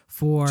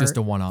for just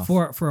a one-off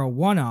for a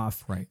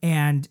one-off, right?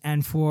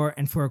 And for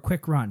a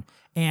quick run.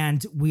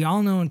 And we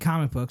all know in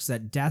comic books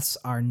that deaths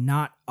are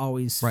not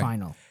always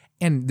final.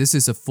 And this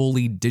is a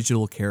fully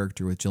digital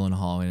character with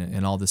Gyllenhaal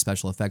and all the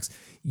special effects.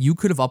 You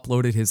could have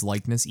uploaded his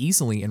likeness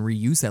easily and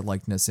reused that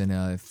likeness in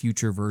a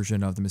future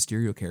version of the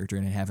Mysterio character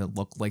and have it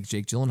look like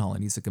Jake Gyllenhaal.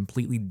 And he's a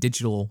completely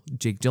digital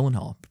Jake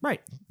Gyllenhaal.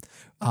 Right.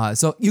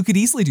 So you could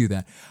easily do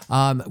that.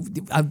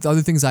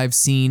 Other things I've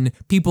seen,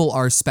 people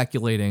are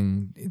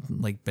speculating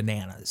like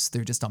bananas.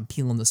 They're just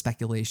peeling the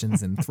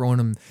speculations and throwing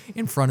them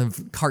in front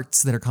of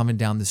carts that are coming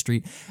down the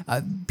street.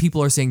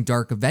 People are saying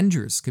Dark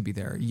Avengers could be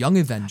there, Young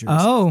Avengers.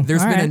 Oh,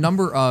 there's been right. a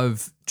number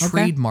of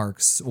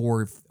trademarks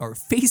or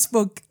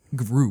Facebook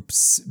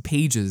groups,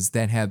 pages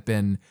that have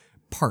been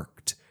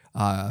parked.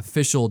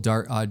 Official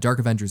Dark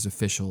Avengers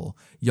official,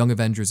 Young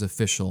Avengers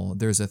official.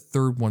 There's a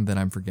third one that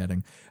I'm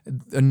forgetting.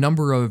 A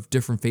number of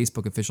different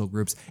Facebook official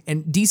groups,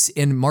 and DC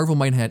and Marvel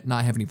might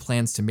not have any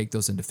plans to make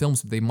those into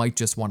films, but they might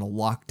just want to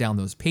lock down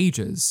those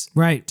pages,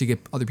 right, to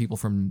get other people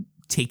from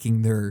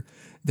taking their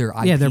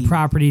IP their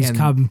properties and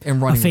a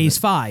running Phase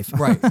 5.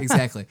 Right,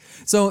 exactly.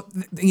 So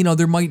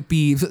there might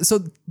be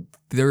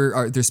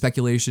there's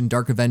speculation.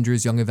 Dark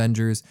Avengers, Young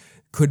Avengers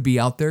could be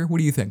out there. What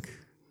do you think?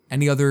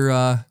 Any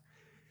other?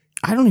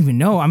 I don't even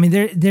know. I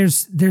mean,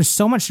 there's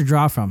so much to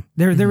draw from.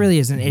 There really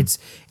isn't.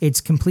 It's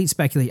complete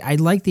speculation. I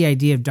like the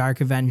idea of Dark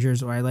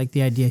Avengers, or I like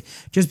the idea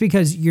just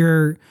because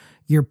you're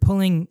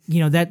pulling,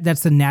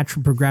 that's the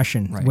natural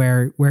progression,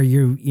 right, where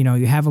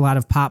you have a lot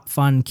of pop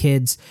fun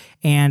kids,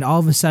 and all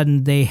of a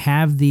sudden they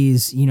have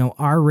these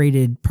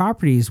R-rated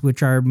properties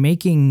which are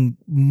making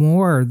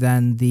more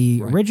than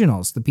the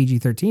originals, the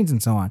PG-13s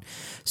and so on.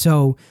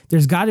 So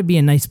there's got to be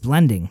a nice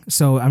blending.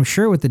 So I'm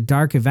sure with the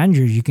Dark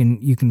Avengers you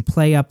can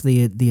play up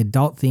the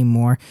adult theme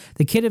more.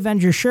 The Kid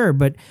Avengers, sure,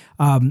 but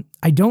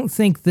I don't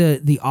think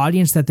the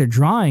audience that they're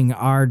drawing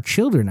are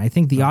children. I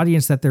think the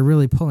audience that they're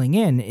really pulling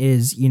in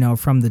is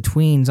from the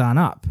tweens on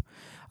up,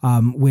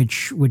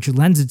 which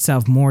lends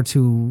itself more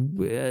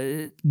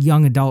to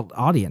young adult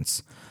audience.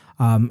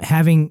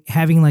 Having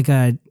like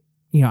a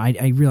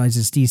I realize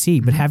it's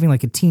DC, but having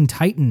like a Teen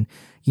Titan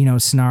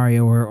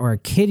scenario or a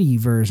kiddie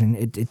version,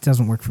 it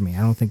doesn't work for me.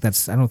 I don't think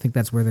that's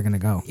where they're gonna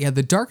go. Yeah,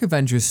 the Dark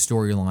Avengers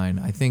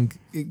storyline, I think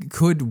it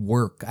could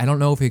work. I don't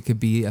know if it could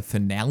be a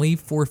finale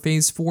for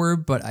Phase 4,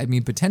 but I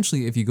mean,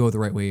 potentially if you go the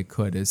right way, it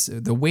could. Is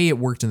the way it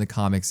worked in the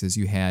comics is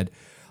you had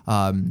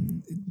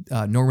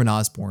Norman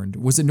Osborn.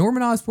 Was it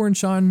Norman Osborn,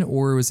 Sean,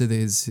 or was it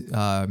his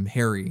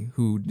Harry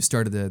who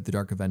started the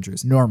Dark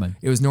Avengers? Norman.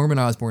 It was Norman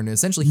Osborn.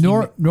 Essentially,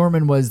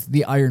 Norman was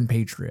the Iron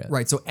Patriot.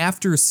 Right. So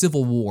after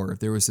Civil War,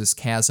 there was this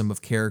chasm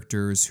of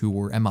characters who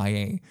were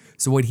MIA.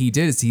 So what he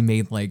did is he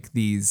made like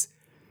these.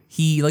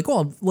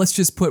 Let's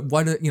just put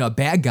a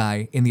bad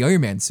guy in the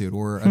Iron Man suit,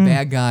 or a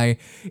bad guy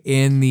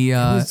in the.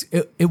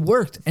 It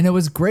worked, and it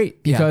was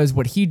great because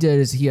what he did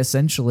is he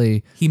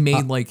essentially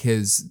made like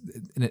his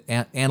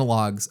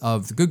analogs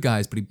of the good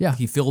guys, but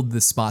he filled the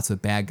spots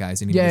with bad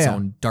guys, and he made his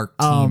own dark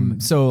team.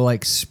 So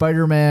like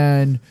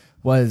Spider-Man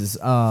was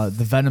the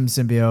Venom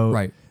symbiote,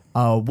 right?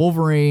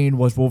 Wolverine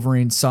was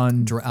Wolverine's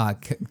son,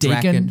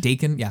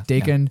 Daken. Yeah,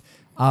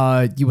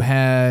 Daken. You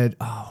had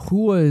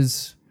who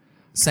was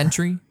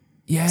Sentry.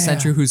 Yeah.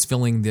 Sentry, who's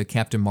filling the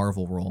Captain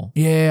Marvel role.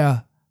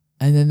 Yeah.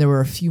 And then there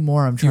were a few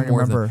more I'm trying to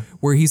remember.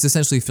 Where he's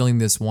essentially filling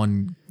this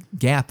one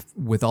gap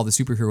with all the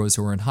superheroes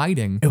who are in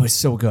hiding. It was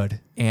so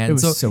good. And it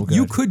was so good.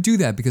 You could do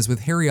that because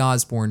with Harry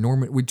Osborn,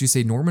 would you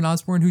say Norman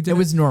Osborn who did it? It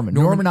was Norman.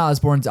 Norman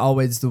Osborn's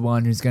always the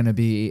one who's going to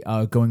be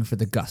going for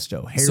the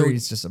gusto.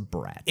 Harry's just a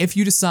brat. If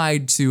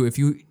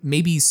you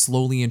maybe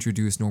slowly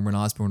introduce Norman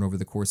Osborn over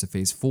the course of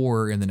Phase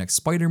 4 in the next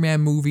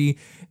Spider-Man movie,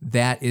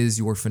 that is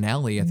your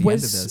finale at the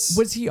end of this.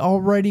 Was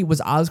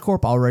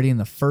Oscorp already in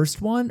the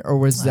first one, or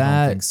was that?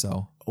 I don't think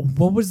so.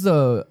 what was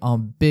the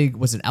big,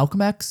 was it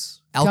Alchemex?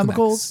 Alchemex,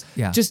 Chemicals?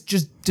 yeah.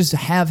 Just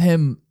have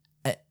him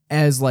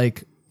as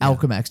like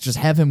Alchemex. Just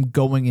have him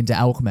going into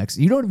Alchemex.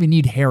 You don't even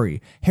need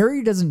Harry.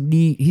 Harry doesn't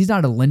need, he's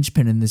not a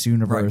linchpin in this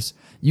universe.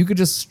 Right. You could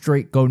just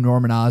straight go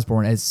Norman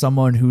Osborn as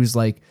someone who's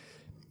like,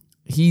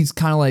 he's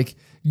kind of like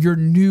your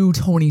new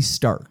Tony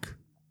Stark.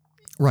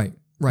 Right.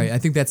 I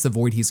think that's the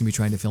void he's gonna be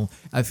trying to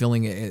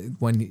filling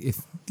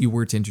if you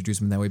were to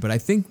introduce him that way. But I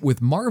think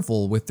with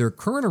Marvel, with their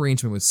current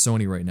arrangement with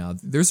Sony right now,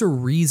 there's a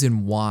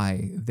reason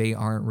why they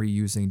aren't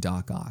reusing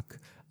Doc Ock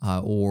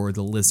or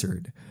the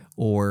Lizard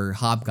or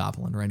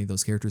Hobgoblin or any of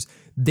those characters.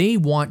 They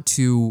want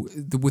to,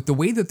 with the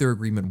way that their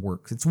agreement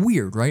works, it's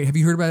weird, right? Have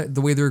you heard about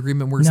the way their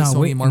agreement works with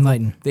Sony and Marvel?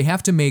 Enlighten. They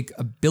have to make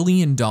 $1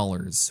 billion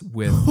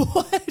with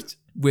What?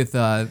 with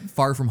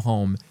Far From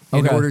Home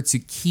in order to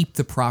keep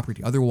the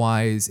property.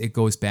 Otherwise, it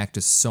goes back to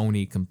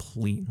Sony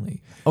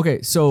completely.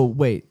 Okay, so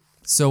wait.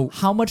 So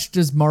How much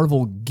does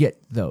Marvel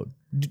get though?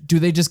 Do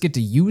they just get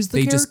to use the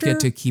they character? just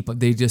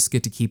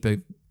get to keep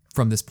it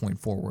from this point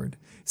forward.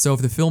 So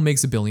if the film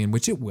makes $1 billion,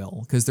 which it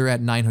will, because they're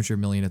at 900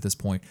 million at this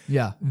point,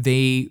 Yeah.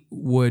 they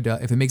would,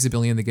 if it makes $1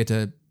 billion, they get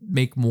to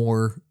make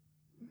more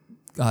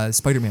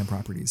Spider-Man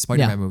properties,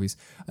 Spider-Man movies.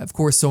 Of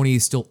course,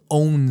 Sony still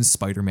owns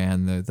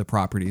Spider-Man, the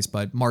properties,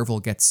 but Marvel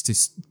gets to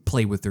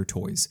play with their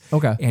toys,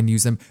 and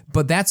use them.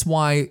 But that's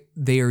why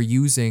they are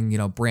using,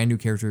 brand new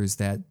characters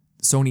that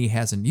Sony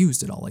hasn't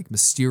used at all, like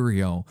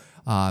Mysterio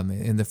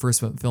in the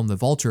first film, The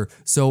Vulture.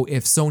 So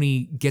if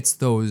Sony gets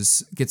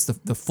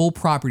the full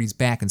properties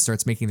back and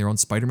starts making their own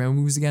Spider-Man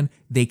movies again,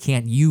 they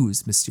can't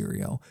use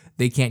Mysterio.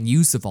 They can't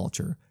use The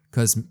Vulture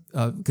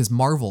because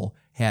Marvel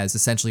has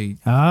essentially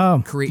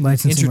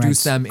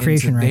introduced them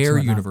into their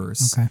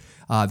universe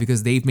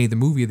because they've made the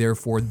movie.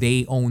 Therefore,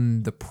 they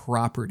own the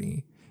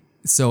property.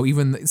 So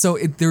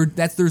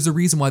there's a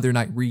reason why they're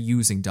not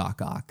reusing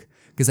Doc Ock.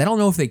 Because I don't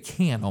know if they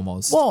can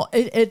almost. Well,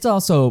 it's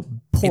also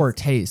poor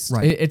taste.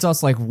 Right. It's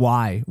also like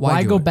why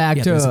go back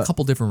to? There's a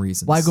couple different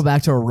reasons. Why go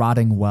back to a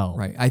rotting well?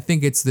 Right. I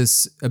think it's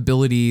this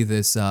ability,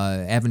 this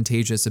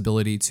advantageous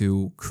ability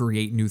to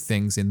create new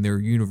things in their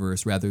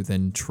universe rather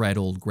than tread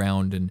old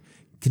ground and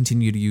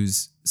continue to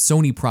use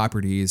Sony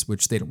properties,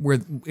 which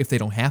if they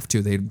don't have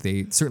to,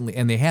 they certainly,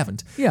 and they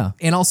haven't. Yeah.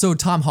 And also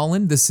Tom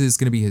Holland, this is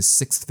going to be his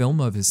sixth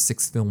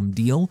film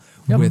deal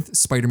with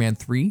Spider-Man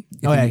 3.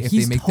 If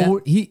they make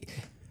that.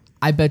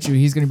 I bet you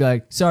he's going to be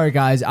like, sorry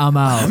guys, I'm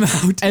out.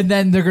 And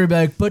then they're going to be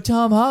like, but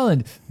Tom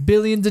Holland,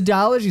 billions of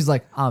dollars. He's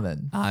like, I'm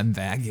in. I'm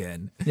back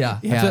in. Yeah.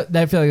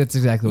 I feel like that's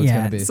exactly what it's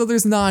going to be. So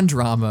there's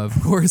non-drama, of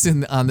course,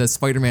 on the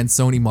Spider-Man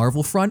Sony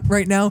Marvel front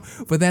right now,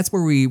 but that's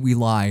where we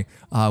lie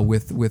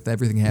with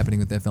everything happening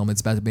with that film.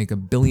 It's about to make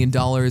 $1 billion,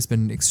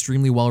 been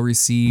extremely well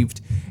received,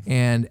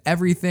 and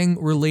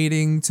everything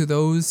relating to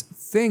those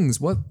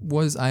things. What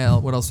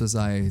else was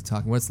I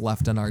talking? What's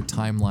left on our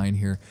timeline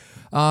here?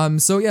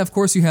 Of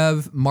course you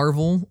have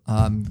Marvel,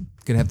 gonna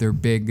have their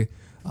big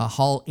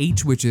Hall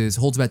H, which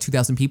holds about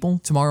 2,000 people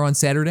tomorrow on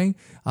Saturday.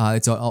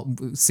 It's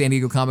San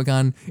Diego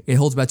Comic-Con. It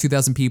holds about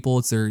 2,000 people.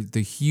 It's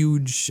the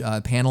huge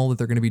panel that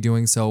they're going to be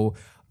doing. So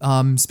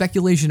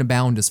speculation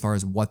abound as far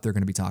as what they're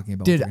going to be talking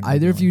about. Did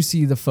either of you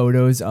see the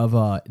photos of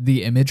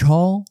the Image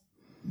Hall?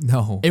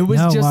 No. It was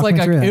just like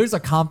it was a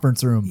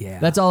conference room. Yeah.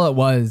 That's all it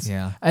was.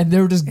 Yeah. And they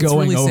were just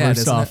going really over sad,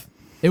 stuff.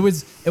 It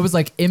was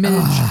like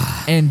Image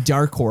and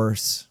Dark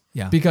Horse.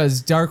 Yeah,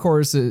 because Dark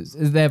Horse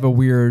they have a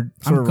weird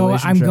sort of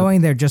relationship. I'm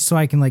going there just so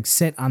I can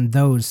sit on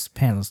those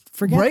panels.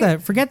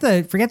 Forget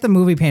the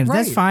movie panels. Right.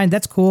 That's fine.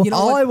 That's cool.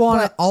 All I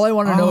want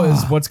to know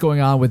is what's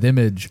going on with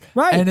Image.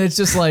 Right. And it's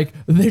just like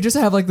they just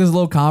have this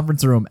little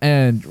conference room,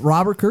 and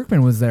Robert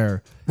Kirkman was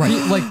there. Right.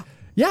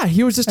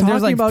 He was just talking there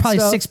was about probably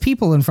stuff. 6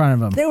 people in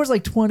front of him. There was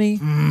 20.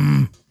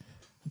 Yeah,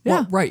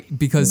 well, right.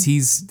 Because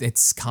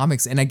it's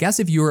comics, and I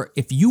guess if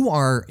you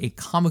are a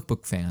comic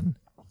book fan.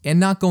 And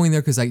not going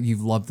there because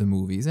you've loved the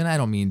movies, and I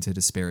don't mean to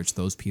disparage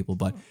those people,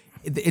 but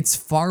it's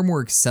far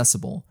more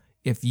accessible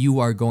if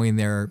you are going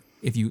there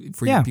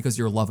because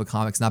you're a love of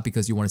comics, not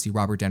because you want to see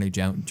Robert Downey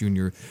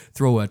Jr.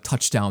 throw a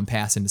touchdown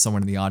pass into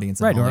someone in the audience.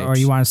 Right, or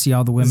you want to see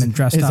all the women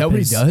dressed up. Is that what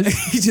he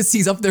does?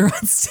 He's up there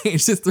on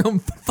stage, just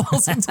throwing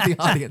balls into the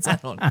audience. I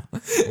don't know.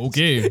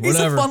 Okay, whatever. He's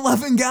a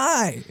fun-loving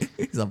guy.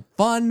 He's a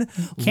fun,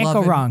 can't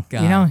go wrong.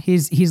 Guy.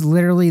 He's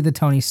literally the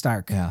Tony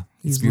Stark. Yeah.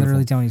 He's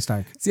literally Tony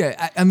Stark. So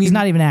yeah, I mean, he's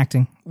not even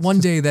acting. One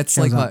day that's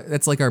like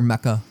our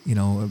Mecca.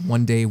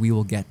 One day we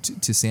will get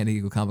to San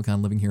Diego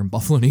Comic-Con, living here in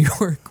Buffalo, New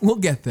York. We'll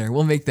get there.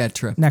 We'll make that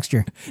trip next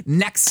year.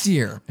 Next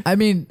year. I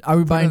mean, are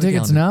we buying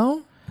tickets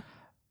now?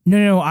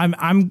 No.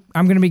 I'm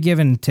going to be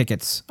given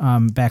tickets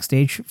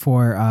backstage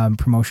for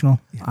promotional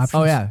options.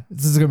 Oh yeah,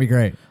 this is going to be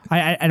great.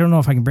 I don't know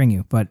if I can bring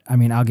you, but I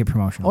mean I'll get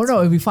promotional. Oh no,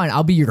 it'll be fine.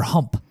 I'll be your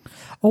hump.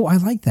 Oh, I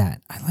like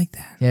that.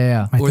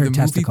 Yeah. My or third the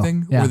testicle. movie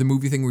thing, Yeah. or the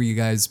movie thing where you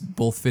guys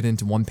both fit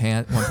into one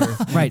pair.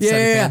 Right.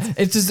 Yeah.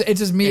 It's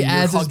just me and as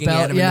you're his hugging belt.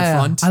 Adam in the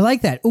front. I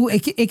like that. Oh,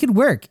 it could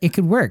work. It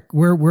could work.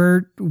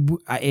 We're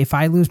if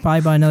I lose probably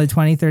about another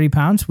 20, 30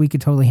 pounds, we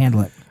could totally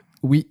handle it.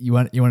 You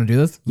want to do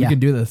this? Yeah. We can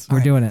do this. We're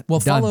doing it. Well,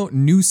 Done. follow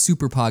New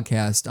Super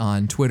Podcast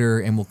on Twitter,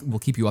 and we'll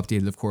keep you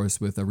updated, of course,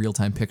 with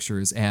real-time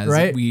pictures as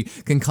Right. we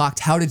concoct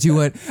how to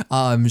do it.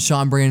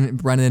 Sean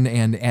Brennan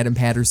and Adam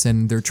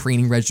Patterson, their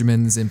training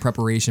regimens in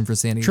preparation for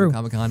San Diego True.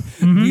 Comic-Con.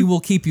 We will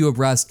keep you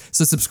abreast.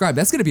 So subscribe.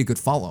 That's going to be a good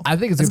follow. I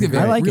think it's That's gonna be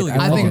gonna great. I like it. really I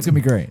good I follow. think it's gonna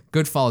be great.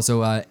 Good follow.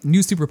 So,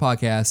 New Super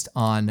Podcast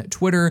on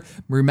Twitter.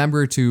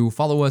 Remember to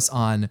follow us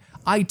on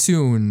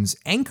iTunes,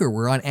 Anchor.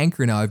 We're on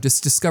Anchor now. I've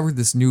just discovered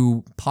this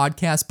new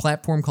podcast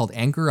platform called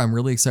Anchor. I'm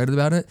really excited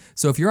about it.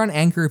 So if you're on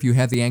Anchor, if you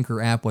have the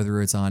Anchor app,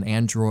 whether it's on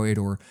Android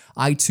or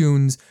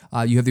iTunes,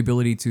 you have the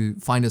ability to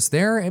find us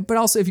there. But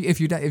also, if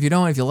you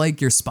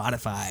like your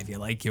Spotify, if you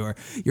like your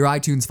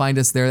iTunes, find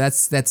us there.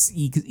 That's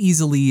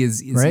easily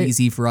is Right.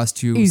 easy for us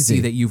to Easy.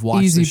 see that you've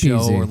watched Easy the show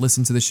peasy. or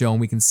listened to the show, and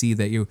we can see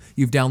that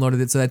you've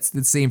downloaded it. So that's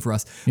the same for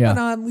us. Yeah.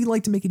 But we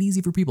like to make it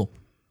easy for people.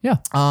 Yeah.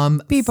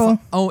 People.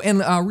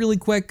 And really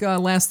quick,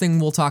 last thing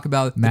we'll talk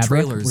about Maverick. the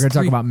trailers. We're gonna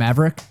talk about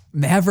Maverick.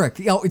 Maverick.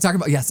 Yeah, we're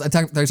talking about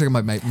they're talking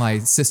about my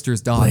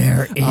sister's dog.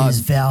 Where is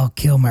Val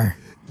Kilmer?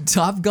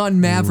 Top Gun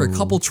Maverick.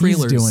 Couple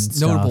trailers, doing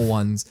stuff. notable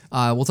ones.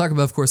 We'll talk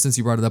about, of course, since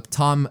you brought it up,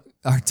 Top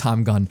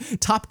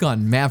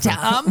Gun Maverick.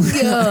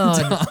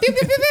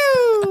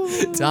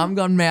 Tom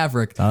Gun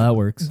Maverick. Oh, that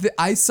works.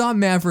 I saw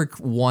Maverick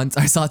once.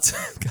 I saw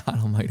God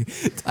Almighty.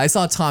 I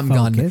saw Tom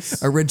Gunn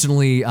Focus.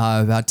 originally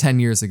about 10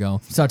 years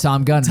ago. So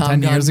Tom Gunn, Tom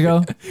 10 Gunn. years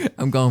ago.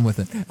 I'm going with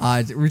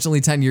it.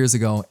 Originally 10 years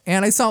ago,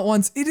 and I saw it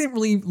once. It didn't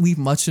really leave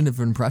much of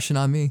an impression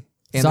on me.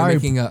 And Sorry. they're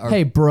making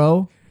Hey,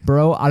 bro,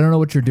 I don't know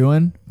what you're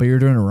doing, but you're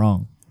doing it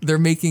wrong. they're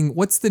making,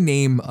 what's the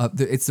name of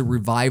it's the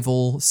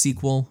revival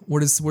sequel.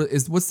 What's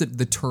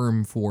the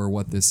term for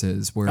what this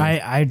is? Where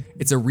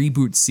it's a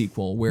reboot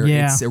sequel where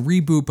Yeah. it's a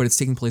reboot, but it's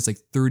taking place like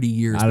 30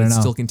 years, but don't it know.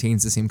 still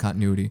contains the same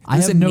continuity. I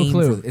There's have a no name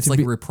clue. for it. It's To like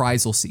be- a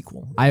reprisal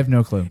sequel. I have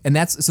no clue. And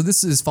this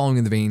is following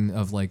in the vein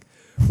of like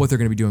what they're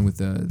going to be doing with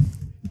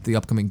the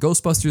upcoming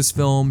Ghostbusters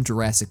film,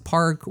 Jurassic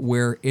Park,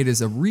 where it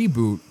is a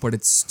reboot, but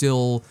it's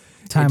still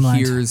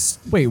Timeline. adheres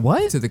Wait,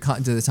 what? to the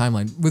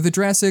timeline. With the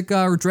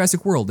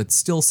Jurassic World, it's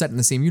still set in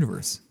the same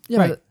universe. Yeah,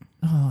 Right.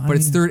 But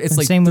it's it's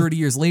like same with- 30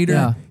 years later.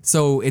 Yeah.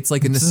 So it's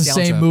like a it's the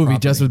nostalgia same movie,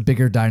 property. just with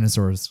bigger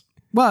dinosaurs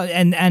Well,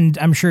 and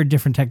I'm sure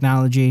different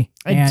technology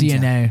and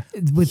DNA.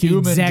 with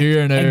Human the exact,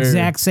 DNA.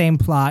 exact same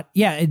plot.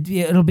 Yeah,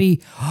 it'll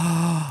be.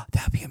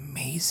 That'd be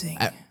amazing.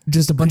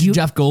 Just a bunch of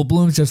Jeff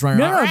Goldblums just running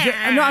No,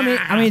 around. no,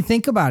 I mean,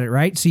 think about it,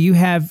 right? So you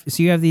have these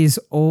have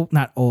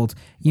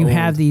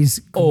these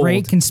great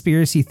Old.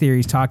 conspiracy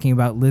theories talking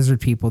about lizard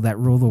people that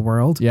rule the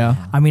world.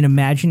 Yeah. I mean,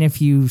 imagine if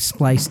you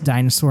splice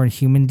dinosaur and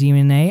human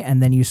DNA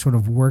and then you sort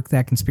of work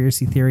that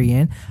conspiracy theory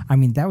in. I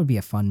mean, that would be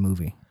a fun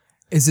movie.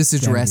 Is this a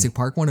Jurassic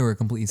Park one or a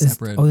completely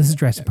separate? This is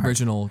Jurassic Park.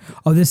 Original.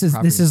 This is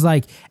property.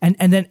 like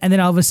and then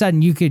all of a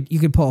sudden you could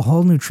pull a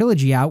whole new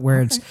trilogy out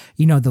where it's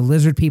the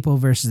lizard people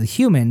versus the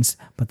humans,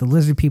 but the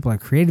lizard people are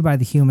created by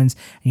the humans,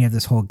 and you have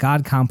this whole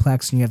god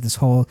complex, and you have this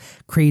whole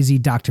crazy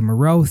Dr.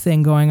 Moreau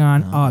thing going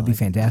on. It'd be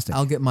fantastic.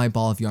 I'll get my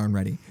ball of yarn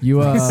ready.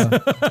 You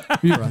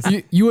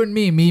you and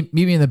me meet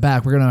me in the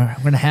back. We're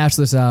gonna hash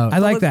this out. I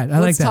like that. I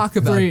like Let's that. talk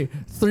about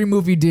three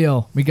movie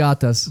deal. We got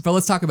this. But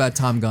let's talk about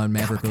Tom Gunn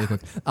Maverick really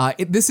quick.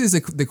 This is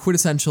the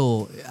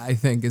quintessential, I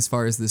think, as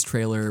far as this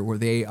trailer, where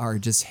they are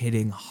just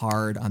hitting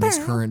hard on this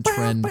current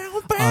trend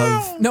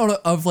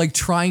of like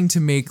trying to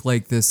make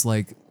like this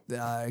like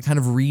kind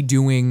of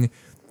redoing,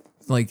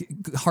 like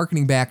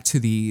harkening back to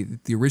the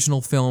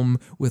original film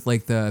with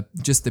like the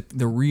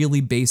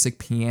really basic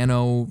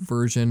piano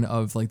version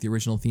of like the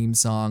original theme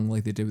song,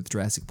 like they did with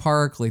Jurassic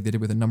Park, like they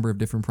did with a number of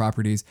different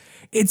properties.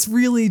 It's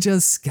really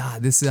just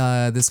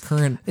this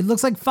current. It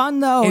looks like fun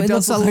though. It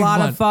does looks a look like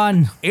lot of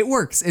fun. It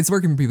works. It's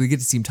working for people. You get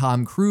to see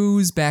Tom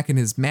Cruise back in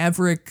his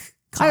Maverick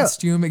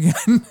costume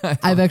again.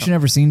 I've actually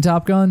never seen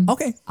Top Gun.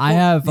 Okay. I Well,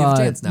 have. you have a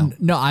chance now.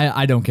 No,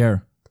 I don't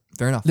care.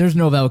 Fair enough. There's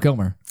no Val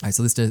Kilmer. All right,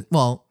 so this does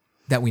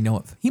that we know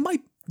of. He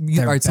might.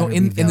 There All right, so better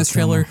in be this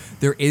Val trailer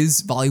there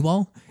is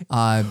volleyball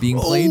being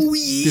played.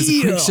 There's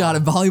a quick shot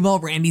of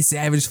volleyball. Randy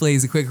Savage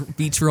plays a quick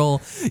beach roll.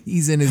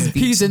 He's in his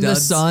beach He's in the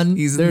duds. sun.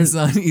 He's in the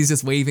sun. He's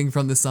just waving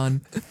from the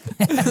sun,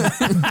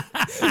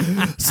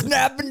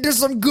 Snap into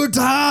some good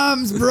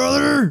times,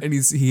 brother. and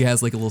he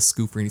has like a little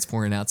scooper and he's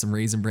pouring out some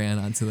Raisin Bran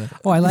onto the.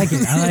 Oh, I like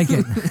it. I like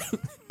it.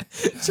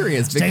 Sure, he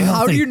has big.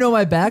 How do you know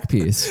my back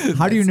piece?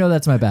 How do you know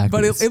that's my back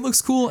But piece? it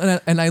looks cool,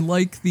 and I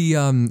like the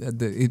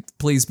it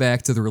plays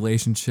back to the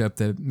relationship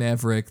that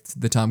Maverick,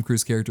 the Tom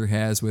Cruise character,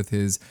 has with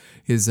his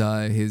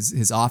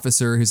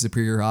officer, his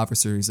superior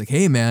officer. He's like,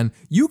 hey man,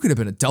 you could have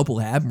been a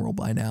double admiral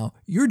by now.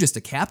 You're just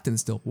a captain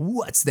still.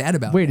 What's that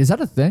about? Wait, is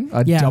that a thing?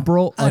 A Yeah.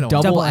 double I don't know.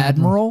 double Double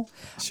admiral?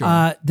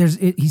 Sure.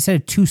 He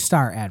said a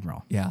 2-star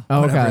admiral. Yeah.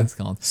 Oh, whatever okay. it's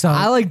called. So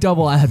I like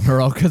double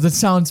admiral because it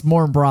sounds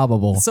more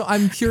improbable. So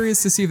I'm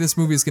curious to see if this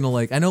movie is gonna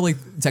I know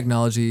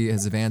technology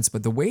has advanced,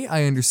 but the way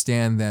I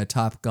understand that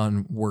Top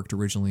Gun worked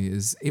originally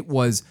is it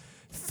was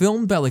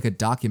filmed by like a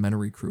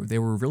documentary crew. They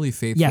were really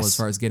faithful Yes. as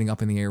far as getting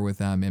up in the air with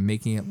them and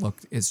making it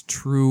look as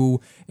true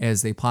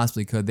as they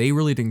possibly could. They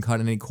really didn't cut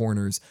any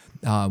corners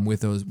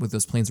with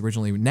those planes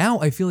originally. Now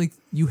I feel like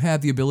you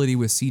have the ability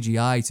with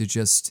CGI to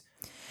just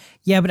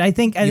Yeah, but I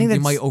think they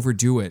that's might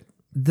overdo it.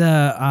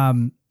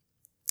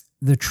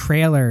 the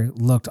trailer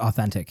looked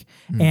authentic,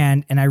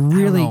 and I I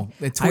really,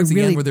 don't know. Towards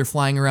the end where they're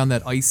flying around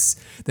that ice,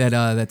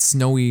 that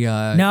snowy.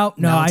 no,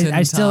 mountain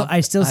I still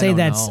top, say don't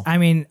that's. know. I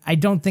mean, I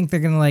don't think they're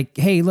gonna like.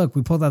 Hey, look,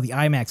 we pulled out the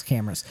IMAX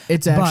cameras.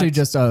 It's actually But-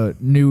 just a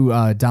new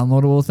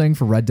downloadable thing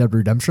for Red Dead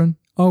Redemption.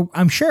 Oh,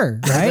 I'm sure,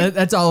 right?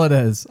 That's all it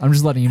is. I'm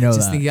just letting you know I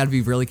just that. think you got to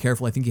be really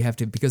careful. I think you have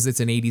to, because it's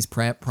an 80s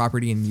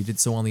property and you did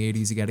so on the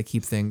 80s, you got to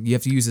keep you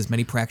have to use as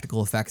many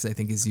practical effects, I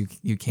think, as you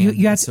can.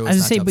 You have so to, as I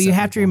not say, but you upset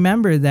have to people.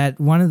 remember that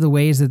one of the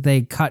ways that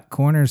they cut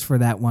corners for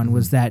that one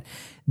was that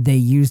they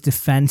used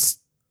Defense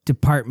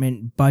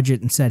Department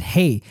budget and said,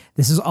 "Hey,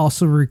 this is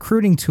also a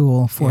recruiting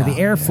tool for the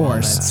Air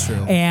Force." That's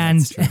true. And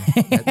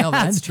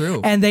That's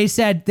true. And they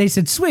said,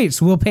 sweet,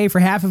 so we'll pay for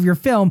half of your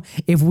film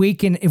if we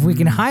can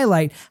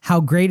highlight how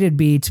great it'd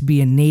be to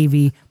be a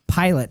Navy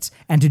pilot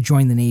and to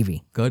join the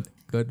Navy. Good,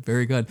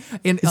 very good.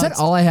 And Is that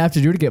all I have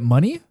to do to get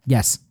money?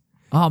 Yes.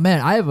 Oh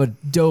man, I have a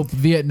dope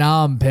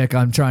Vietnam pick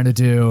I'm trying to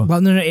do. Well,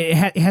 no, it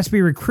has to be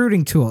a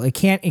recruiting tool. It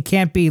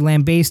can't be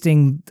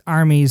lambasting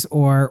armies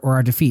or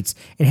our defeats.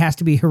 It has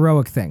to be a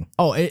heroic thing.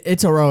 Oh,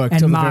 it's heroic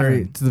And to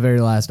modern. the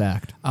very last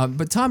act.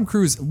 But Tom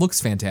Cruise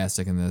looks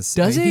fantastic in this.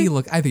 Does he? I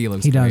think he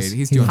looks He great. does.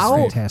 He's He doing looks How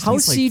great. fantastic. how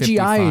He's like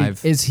CGI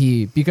 55. is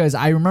he? Because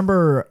I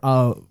remember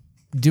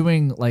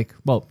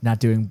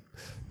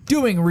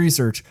doing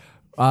research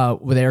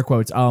with air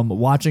quotes,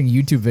 watching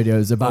YouTube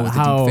videos about with the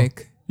how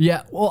deepfake?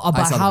 Yeah, well,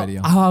 about saw the how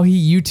video. how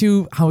he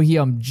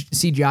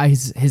CGI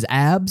his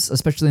abs,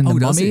 especially in the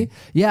does Mummy. he?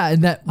 Yeah,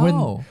 and that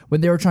Oh.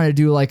 when they were trying to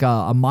do like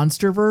a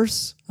monster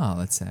verse, Oh,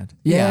 that's sad.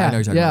 Yeah, I know what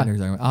you're talking yeah. about. I know what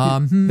you're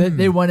talking about.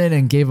 they went in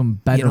and gave him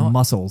better You know,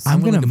 muscles. I'm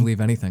willing gonna- to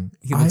believe anything.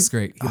 He looks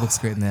great. He looks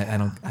great in that.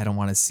 I don't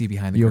want to see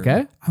behind the You curtain.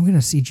 okay? I'm gonna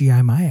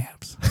CGI my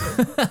abs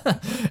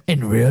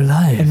In real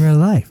life. in real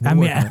life. I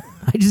mean,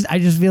 I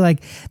just feel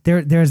like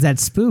there's that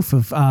spoof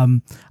of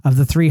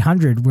the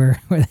 300 where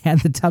they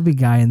had the tubby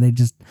guy and they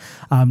just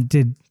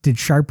did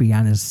Sharpie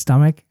on his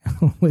stomach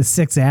with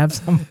 6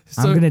 abs.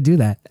 I'm gonna do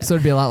that. So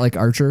it'd be a lot like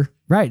Archer.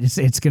 Right.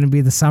 It's gonna be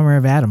the summer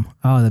of Adam.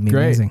 Oh, that'd be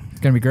Great. amazing. It's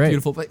gonna be great.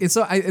 Beautiful. But it's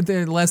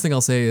the last thing I'll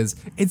say is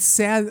it's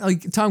sad.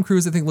 Like Tom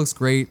Cruise, I think looks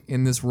great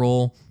in this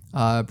role.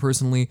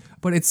 Personally,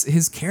 but it's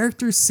his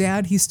character's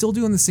sad. He's still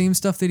doing the same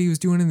stuff that he was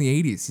doing in the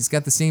 80s. He's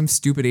got the same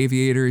stupid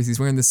aviators. He's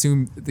wearing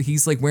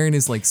he's like wearing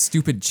his like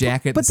stupid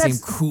jacket But the same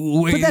that's-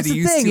 cool way But that's that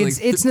he the used thing. to.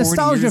 It's Like, 40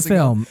 nostalgia years ago.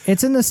 film.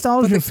 It's a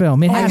nostalgia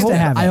film. It has to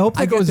have it. I hope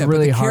I that get goes that, but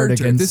really the hard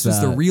character, against if this was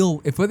the that.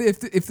 real.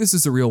 If this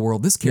is the real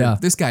world, this Yeah.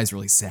 this guy's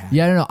really sad.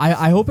 Yeah, I don't know.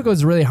 I hope it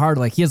goes really hard.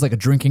 Like he has like a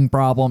drinking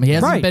problem. He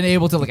hasn't Right. been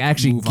able to like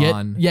actually Move get.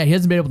 on. Yeah, he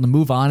hasn't been able to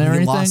move on or He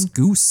anything. lost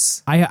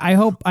Goose. I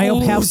hope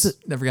half the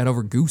Never got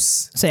over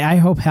Goose. I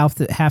hope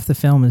half the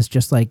film is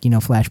just like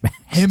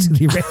flashbacks to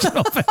the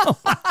original film.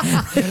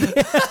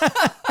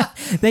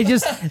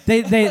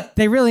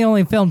 they really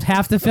only filmed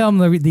half the film.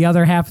 The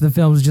other half of the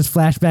film is just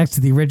flashbacks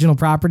to the original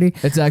property.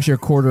 It's actually a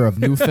quarter of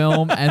new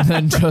film, and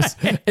then just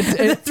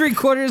it's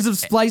 3/4 of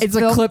spliced. it's a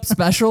film. clip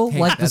special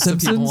like The that's what people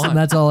Simpsons, want. and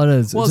that's all it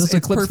is. Well, it's just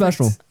a clip perfect.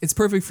 special. It's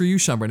perfect for you,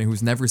 Sean Brennan,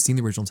 who's never seen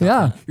the original Top Yeah,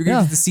 Gun. You're gonna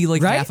yeah. get to see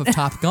like Right? half of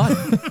Top Gun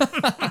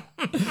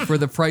for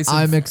the price of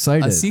I'm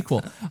excited. a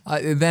sequel.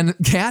 Then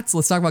Cats.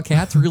 Let's talk about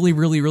Cats really,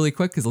 really, really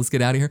quick because let's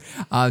get out of here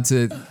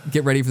to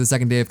get ready for the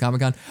second day of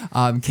Comic-Con.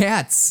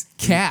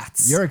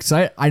 Cats. You're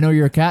excited. I know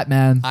you're a cat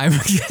man. I'm.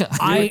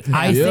 I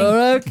think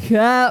You're a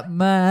cat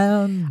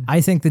man.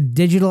 I think the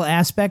digital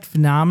aspect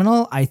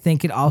phenomenal. I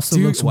think it also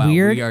looks wow,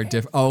 weird. We are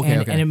different. Oh, okay,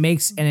 and, okay. and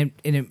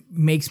it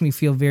makes me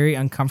feel very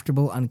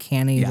uncomfortable,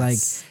 uncanny, Yes. like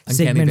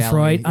Uncanny Sigmund Valley,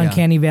 Freud, yeah.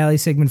 Uncanny Valley,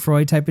 Sigmund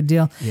Freud type of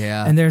deal.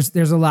 Yeah. And there's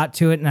a lot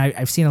to it, and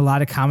I've seen a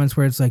lot of comments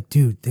where it's like,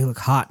 dude, they look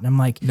hot, and I'm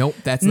like, Nope,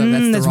 that's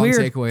the that's wrong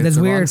weird. takeaway. That's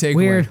the weird, wrong takeaway.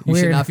 weird, You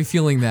should weird. not be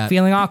feeling that.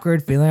 feeling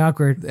awkward.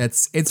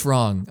 It's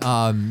wrong.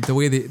 The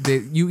way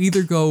that you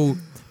either go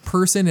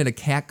person in a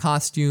cat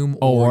costume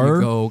or Or-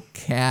 you go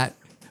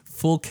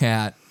full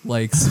cat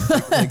like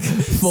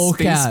Full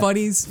Space cat.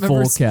 Bunnies.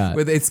 Remember? Full cat.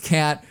 With it's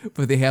cat,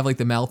 but they have like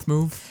the mouth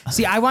move.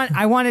 See, I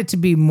want it to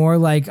be more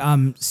like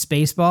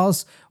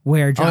Spaceballs,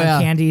 where John yeah.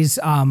 Candy's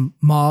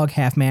Mog,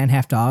 half man,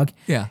 half dog.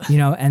 Yeah.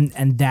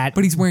 And that.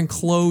 But he's wearing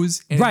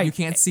clothes, and Right. you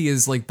can't see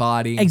his like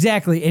body.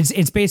 Exactly.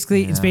 It's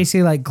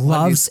basically like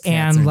gloves these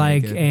cats and are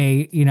like naked.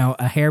 a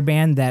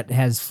hairband that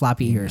has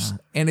floppy ears.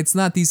 And it's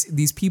not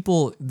these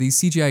people, these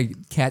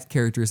CGI cat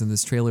characters in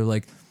this trailer,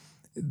 like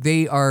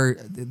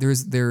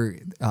they're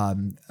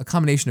a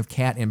combination of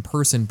cat and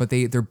person, but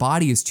their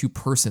body is too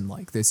person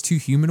like. It's too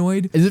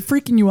humanoid. Is it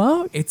freaking you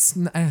out? It's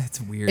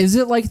weird. Is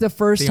it like the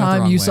first They went the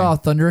time wrong you way. saw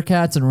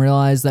Thundercats and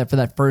realized that for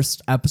that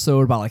first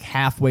episode, about like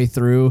halfway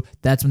through,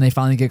 that's when they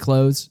finally get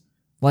clothes?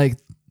 Like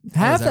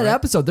half that that right?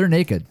 episode, they're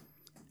naked.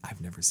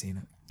 I've never seen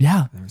it.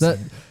 Yeah,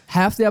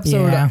 half the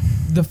episode, Yeah.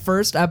 the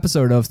first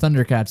episode of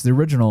Thundercats, the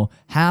original,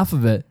 half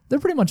of it, they're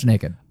pretty much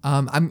naked.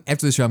 I'm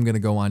after the show. I'm going to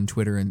go on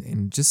Twitter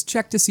and just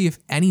check to see if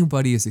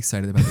anybody is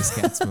excited about this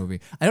Cats movie.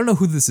 I don't know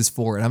who this is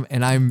for,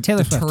 and I'm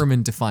Taylor Swift.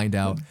 determined to find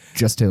out.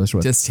 Just Taylor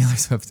Swift. Just Taylor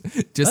Swift,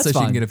 just That's so she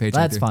fine. can get a paycheck.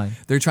 That's fine.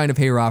 They're trying to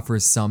pay her off for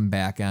some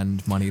back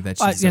end money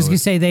that I she's. was gonna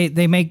say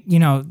they make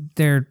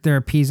they're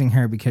appeasing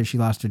her because she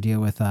lost her deal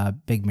with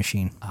Big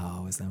Machine.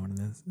 Oh, is that what it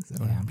is? Is that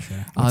what Yeah, it I'm sure.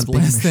 is? The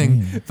Big last thing,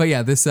 Machine? but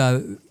yeah, this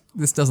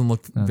doesn't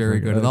look very very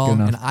good good. at all, Good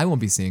enough. and I won't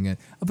be seeing it.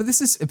 But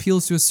this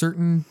appeals to a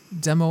certain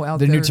demo out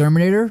The there. new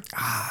Terminator?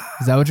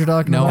 Is that what you're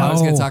talking No, about? I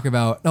was going No. to talk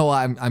about. No,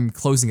 I'm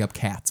closing up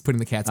Cats, putting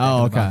the cats back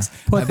Oh, in the okay. box.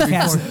 Put the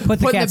cats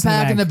Putting it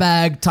back in the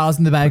bag,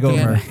 tossing the bag And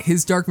over.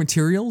 his Dark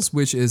Materials,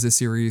 which is a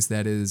series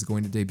that is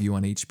going to debut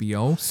on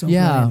HBO. So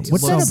Yeah, brilliant.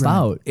 what's So that brilliant.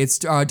 about? It's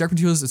Dark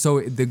Materials. So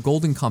the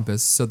Golden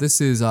Compass. So this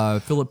is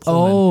Philip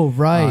Pullman. Oh,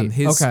 right.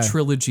 His Okay.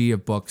 trilogy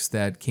of books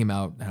that came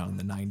out, I don't know, in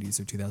the 90s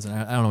or 2000.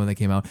 I don't know when they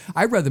came out.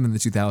 I read them in the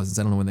 2000s.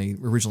 I don't know when they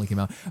originally came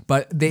out.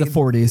 But they The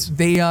 40s.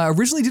 They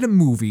originally did a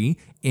movie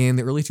in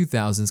the early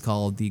 2000s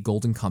called The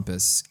Golden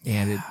Compass,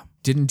 and it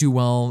didn't do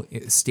well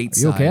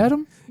stateside. You okay,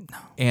 Adam?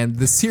 And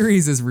the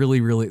series is really,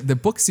 the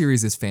book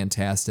series is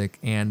fantastic.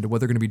 And what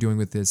they're going to be doing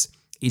with this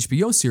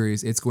HBO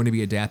series, it's going to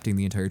be adapting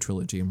the entire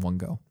trilogy in one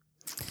go.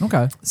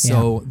 Okay.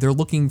 So they're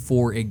looking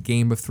for a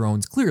Game of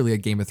Thrones, clearly a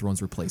Game of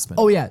Thrones replacement.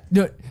 Oh yeah,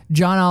 no,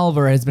 John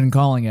Oliver has been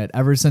calling it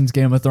ever since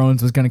Game of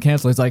Thrones was going to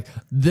cancel. It's like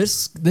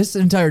this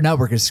entire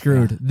network is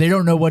screwed. They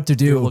don't know what to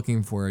They're do.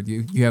 looking for it.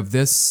 You have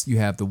this, you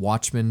have the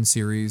Watchmen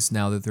series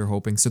now that they're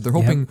hoping. So they're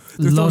hoping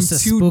they're Los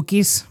throwing two.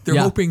 Spookies. They're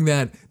Yeah. hoping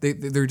that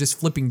they're just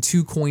flipping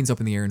two coins up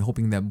in the air and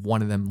hoping that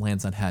one of them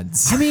lands on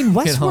heads. I mean, You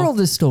know? Westworld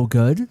is still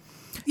good.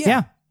 Yeah.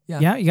 Yeah.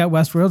 Yeah, you got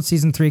Westworld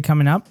season 3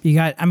 coming up. You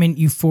got,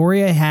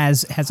 Euphoria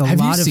has a Have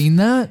lot you of. seen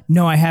that?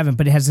 No, I haven't,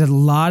 but it has a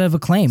lot of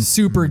acclaim.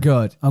 Super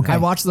good. Okay. I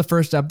watched the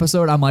first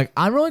episode. I'm like,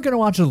 I'm only going to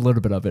watch a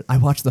little bit of it. I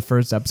watched the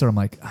first episode. I'm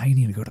like, I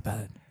need to go to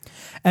bed.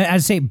 And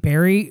I'd say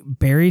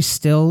Barry's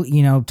still,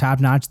 top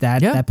notch.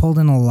 That pulled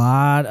in a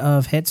lot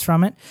of hits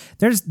from it.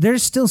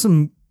 There's still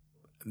some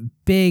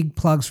big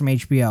plugs from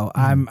HBO.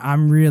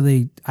 I'm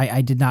really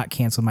I did not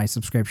cancel my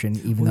subscription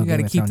even though You got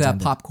to Game of keep Thrones that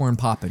ended. popcorn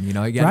popping. You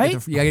know, you got Right?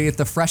 to get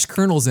the fresh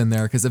kernels in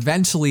there because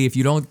eventually, if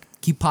you don't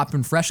keep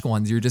popping fresh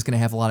ones, you're just going to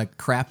have a lot of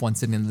crap ones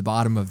sitting in the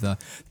bottom of the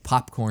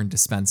popcorn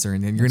dispenser,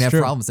 and then you're going to have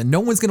true. problems. And no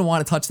one's going to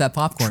want to touch that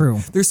popcorn. True.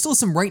 There's still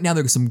some right now.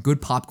 There's some good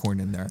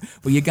popcorn in there,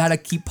 but you got to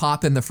keep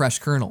popping the fresh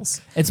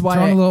kernels. It's why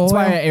Throw in a little it's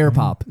why oil. I air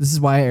pop. This is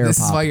why I air This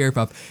pop. is why you're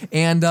pop.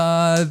 And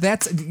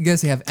that's. You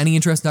guys have any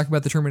interest in talking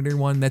about the Terminator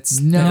one? That's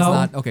No,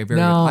 not okay. Very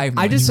no. good. I have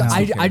no I just interest.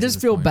 Who I cares just at this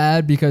feel point?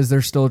 bad because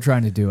they're still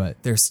trying to do it.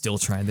 They're still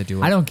trying to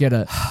do it. I don't get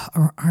it.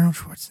 Arnold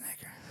Schwarzenegger.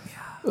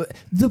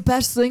 The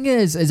best thing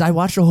is I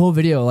watched a whole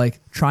video like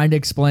trying to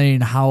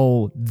explain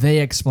how they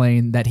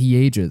explain that he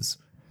ages,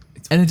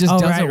 and it just Oh,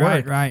 doesn't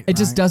right, work. right, it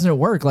just right. doesn't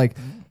work. Like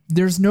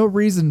there's no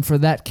reason for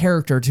that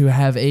character to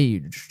have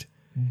aged,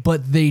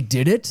 but they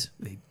did it,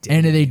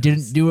 and they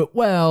didn't do it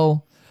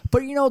well. But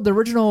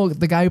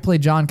the guy who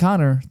played John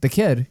Connor, the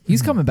kid,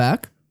 he's coming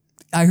back.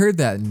 I heard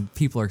that, and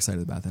people are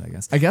excited about that. I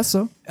guess. I guess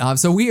so.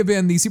 So we have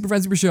been the Super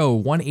Friends Super Show.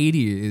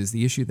 180 is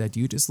the issue that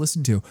you just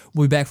listened to.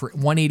 We'll be back for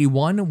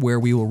 181, where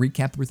we will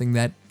recap everything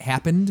that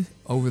happened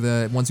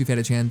once we've had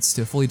a chance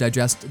to fully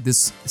digest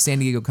this San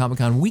Diego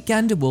Comic-Con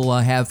weekend. We'll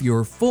have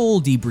your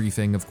full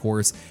debriefing, of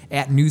course,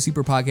 at New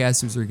Super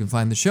Podcast, where you can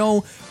find the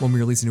show when we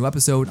release a new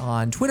episode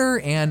on Twitter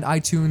and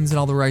iTunes and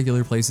all the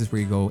regular places where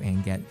you go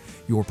and get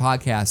your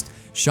podcast.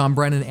 Sean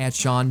Brennan at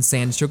Sean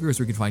Sand Sugars.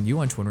 We can find you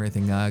on Twitter.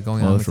 Anything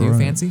going on with you? right.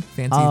 Fancy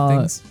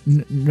things.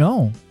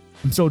 No,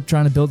 I'm still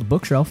trying to build a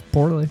bookshelf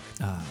poorly,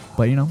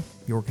 but You're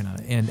working on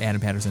it. And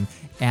Adam Patterson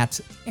at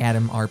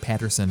Adam R.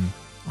 Patterson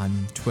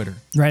on Twitter.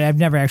 Right, I've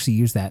never actually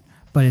used that,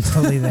 but it's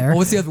totally there. Oh,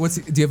 what's the other?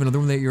 Do you have another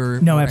one that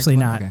you're? No,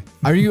 absolutely not.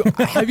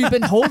 Okay. have you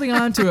been holding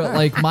on to it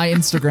like my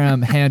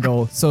Instagram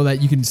handle so that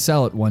you can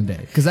sell it one day?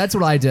 Because that's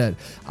what I did.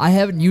 I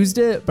haven't used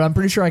it, but I'm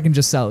pretty sure I can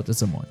just sell it to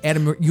someone.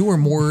 Adam, you are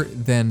more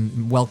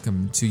than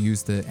welcome to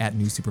use the at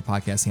New Super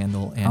Podcast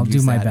handle, and I'll use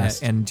do my that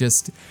best. and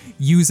just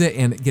use it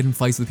and get in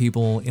fights with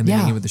people in the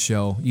Yeah. name of the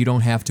show. You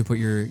don't have to put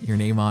your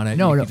name on it.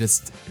 No, you no. can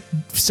just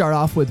Start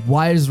off with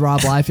why does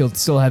Rob Liefeld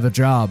still have a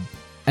job?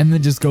 And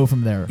then just go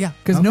from there. Yeah,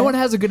 Because no okay. one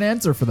has a good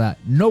answer for that.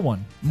 No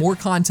one. more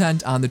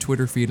content on the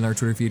Twitter feed, and our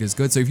Twitter feed is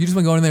good. So if you just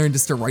want to go in there and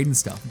just start writing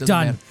stuff, it doesn't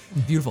Done. matter.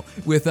 Beautiful,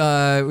 with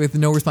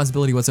no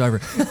responsibility whatsoever,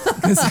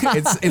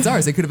 because it's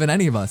ours. It could have been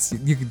any of us.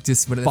 You could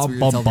just that's what you're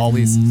Bum, telling the bum,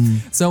 police.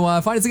 bum.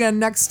 So find us again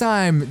next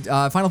time.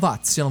 Final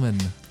thoughts, gentlemen.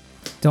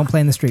 Don't play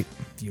in the street.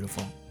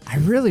 Beautiful. I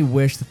really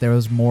wish that there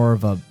was more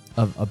of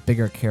a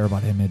bigger care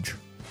about Image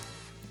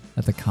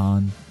at the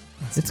con.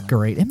 It's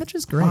great. Image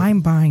is great.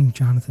 I'm buying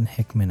Jonathan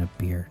Hickman a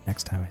beer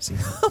next time I see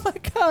him. Oh my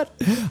god!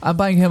 I'm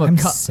buying him I'm a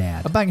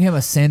sad. I'm buying him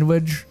a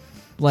sandwich.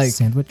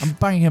 Sandwich? I'm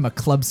buying him a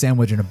club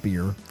sandwich and a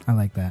beer. I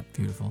like that.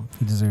 Beautiful.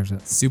 He deserves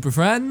it. Super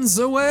Friends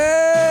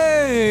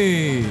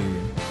away!